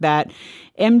fact that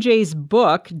MJ's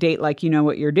book, Date Like You Know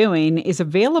What You're Doing, is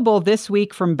available this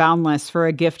week from Boundless for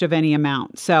a gift of any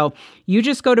amount. So you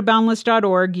just go to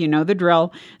boundless.org, you know the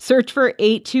drill, search for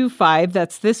 825.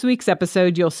 That's this week's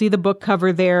episode. You'll see the book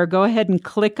cover there. Go ahead and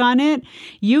click on it.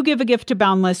 You give a gift to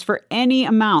Boundless for any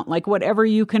amount, like whatever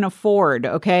you can afford,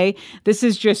 okay? This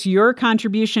is just your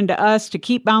contribution to us to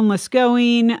keep Boundless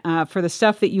going, for the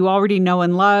stuff that you already know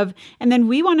and love. And then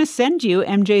we want to send you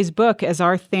MJ's book as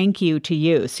our thank you to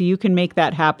you. So you can make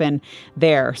that happen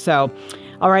there. So,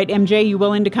 all right, MJ, you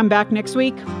willing to come back next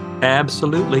week?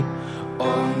 Absolutely.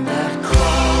 On that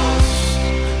cross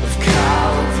of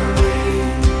Calvary,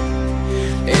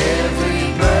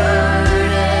 every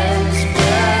burden's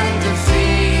been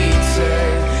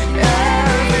defeated,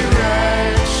 every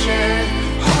wretched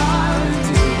heart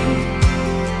deep.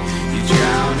 You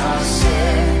drown our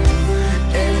sin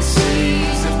in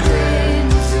seas of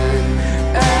crimson,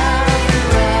 every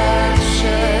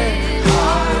wretched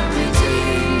heart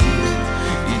redeemed.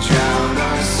 You drown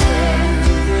our sin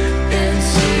in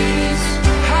seas.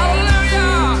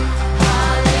 Hallelujah!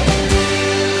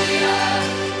 Hallelujah!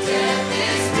 Death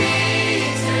is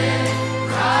beaten,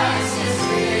 Christ is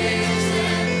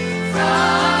risen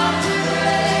from the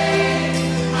grave.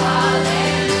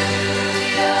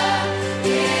 Hallelujah!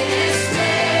 It is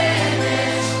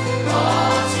finished.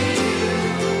 All to you,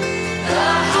 the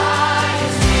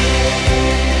highest praise.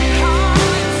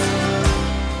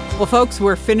 Well, folks,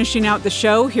 we're finishing out the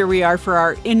show. Here we are for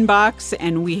our inbox,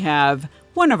 and we have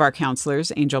one of our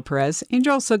counselors, Angel Perez.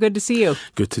 Angel, so good to see you.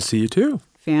 Good to see you too.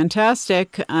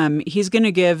 Fantastic. He's going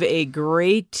to give a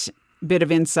great bit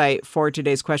of insight for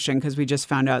today's question, because we just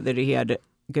found out that he had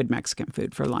good Mexican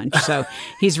food for lunch. So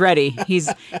he's ready.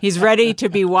 He's ready to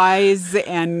be wise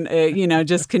and,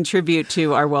 just contribute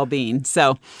to our well-being.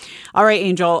 So, all right,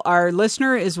 Angel, our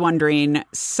listener is wondering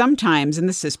sometimes, and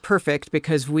this is perfect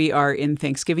because we are in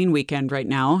Thanksgiving weekend right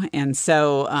now. And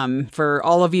so for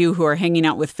all of you who are hanging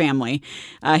out with family,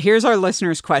 here's our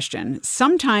listener's question.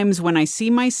 Sometimes when I see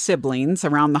my siblings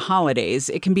around the holidays,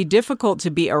 it can be difficult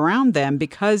to be around them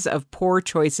because of poor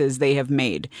choices they have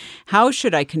made. How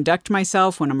should I conduct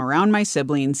myself when I'm around my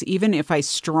siblings, even if I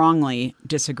strongly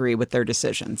disagree with their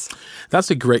decisions?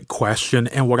 That's a great question.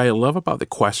 And what I love about the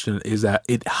question is that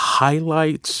it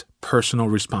highlights personal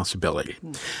responsibility.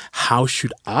 How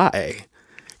should I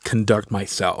conduct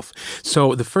myself?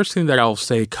 So the first thing that I'll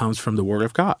say comes from the Word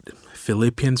of God.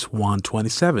 Philippians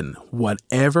 1:27.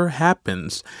 Whatever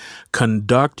happens,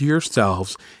 conduct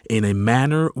yourselves in a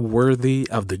manner worthy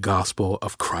of the gospel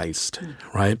of Christ,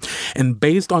 right? And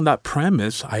based on that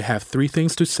premise, I have three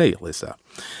things to say, Lisa.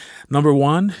 Number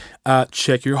one,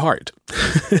 check your heart.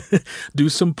 Do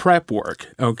some prep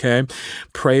work, okay?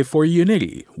 Pray for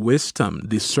unity, wisdom,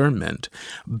 discernment.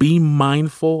 Be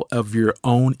mindful of your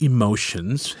own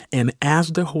emotions and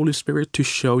ask the Holy Spirit to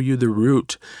show you the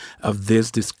root of this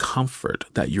discomfort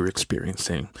that you're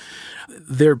experiencing.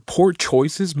 Their poor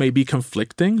choices may be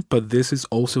conflicting, but this is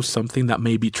also something that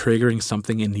may be triggering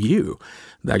something in you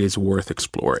that is worth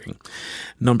exploring.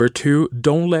 Number two,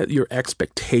 don't let your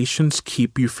expectations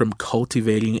keep you from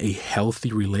cultivating a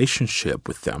healthy relationship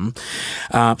with them.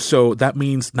 So that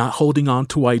means not holding on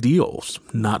to ideals,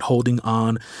 not holding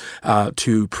on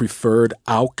to preferred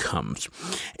outcomes.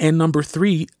 And number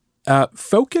three,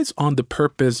 focus on the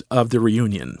purpose of the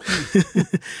reunion.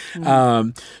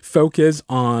 Focus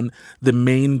on the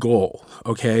main goal,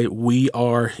 okay? We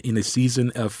are in a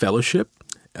season of fellowship,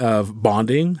 of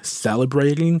bonding,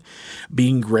 celebrating,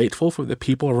 being grateful for the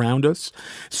people around us.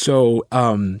 So,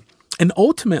 and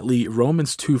ultimately,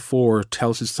 Romans 2:4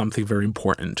 tells us something very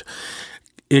important.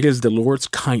 It is the Lord's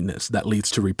kindness that leads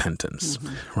to repentance,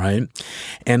 right?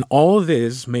 And all of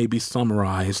this may be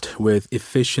summarized with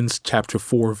Ephesians chapter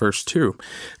 4, verse 2.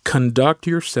 Conduct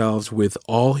yourselves with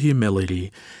all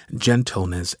humility,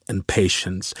 gentleness, and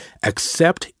patience.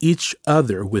 Accept each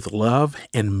other with love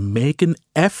and make an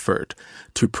effort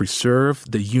to preserve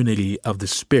the unity of the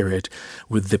Spirit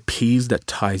with the peace that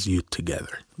ties you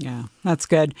together. Yeah, that's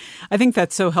good. I think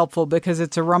that's so helpful because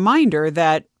it's a reminder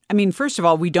that, first of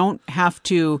all, we don't have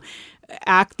to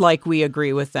act like we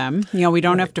agree with them. We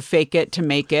don't have to fake it to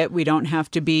make it. We don't have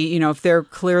to be, if they're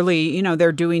clearly,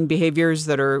 they're doing behaviors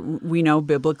that are, we know,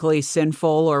 biblically sinful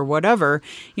or whatever,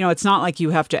 it's not like you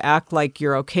have to act like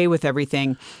you're okay with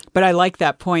everything. But I like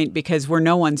that point because we're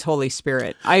no one's Holy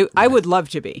Spirit. I would love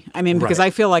to be. Because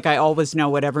I feel like I always know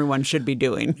what everyone should be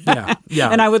doing.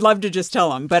 Yeah. And I would love to just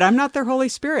tell them, but I'm not their Holy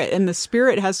Spirit. And the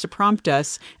Spirit has to prompt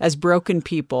us as broken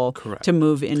people to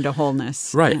move into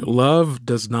wholeness. Right. Yeah. Love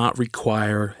does not require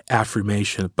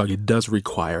affirmation, but it does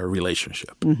require a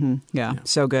relationship. Yeah,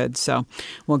 so good. So,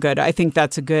 well, good. I think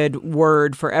that's a good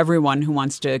word for everyone who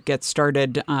wants to get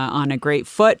started on a great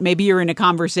foot. Maybe you're in a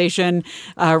conversation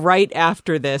right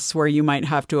after this where you might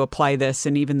have to apply this,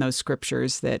 and even those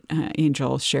scriptures that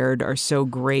Angel shared are so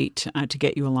great to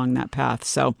get you along that path.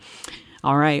 So,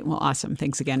 all right. Well, awesome.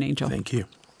 Thanks again, Angel. Thank you.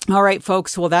 All right,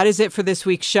 folks. Well, that is it for this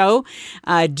week's show.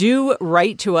 Do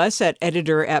write to us at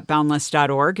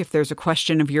editor@boundless.org. If there's a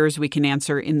question of yours we can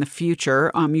answer in the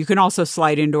future. You can also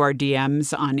slide into our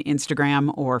DMs on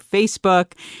Instagram or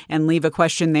Facebook and leave a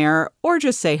question there or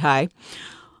just say hi.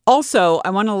 Also,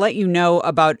 I want to let you know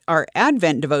about our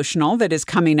Advent devotional that is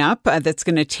coming up that's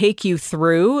going to take you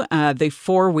through the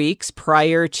 4 weeks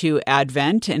prior to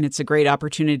Advent, and it's a great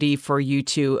opportunity for you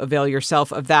to avail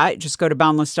yourself of that. Just go to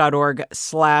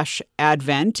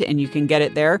boundless.org/Advent, and you can get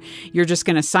it there. You're just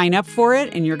going to sign up for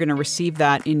it, and you're going to receive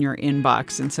that in your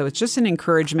inbox. And so it's just an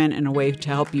encouragement and a way to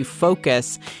help you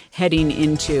focus heading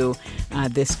into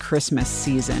this Christmas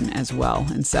season as well.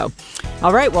 And so,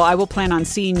 all right, well, I will plan on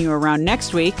seeing you around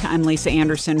next week. I'm Lisa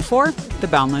Anderson for The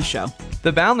Boundless Show.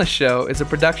 The Boundless Show is a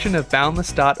production of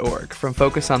Boundless.org from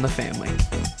Focus on the Family.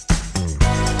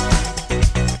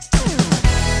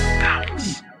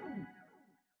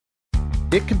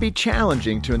 It can be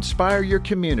challenging to inspire your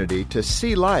community to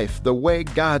see life the way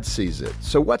God sees it.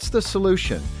 So what's the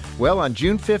solution? Well, on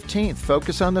June 15th,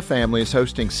 Focus on the Family is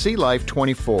hosting See Life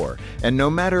 24. And no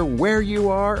matter where you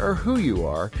are or who you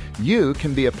are, you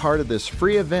can be a part of this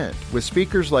free event with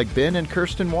speakers like Ben and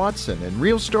Kirsten Watson and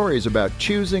real stories about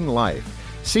choosing life.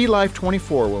 See Life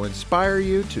 24 will inspire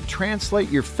you to translate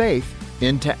your faith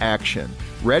into action.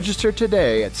 Register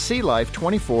today at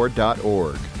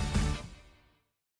seelife24.org.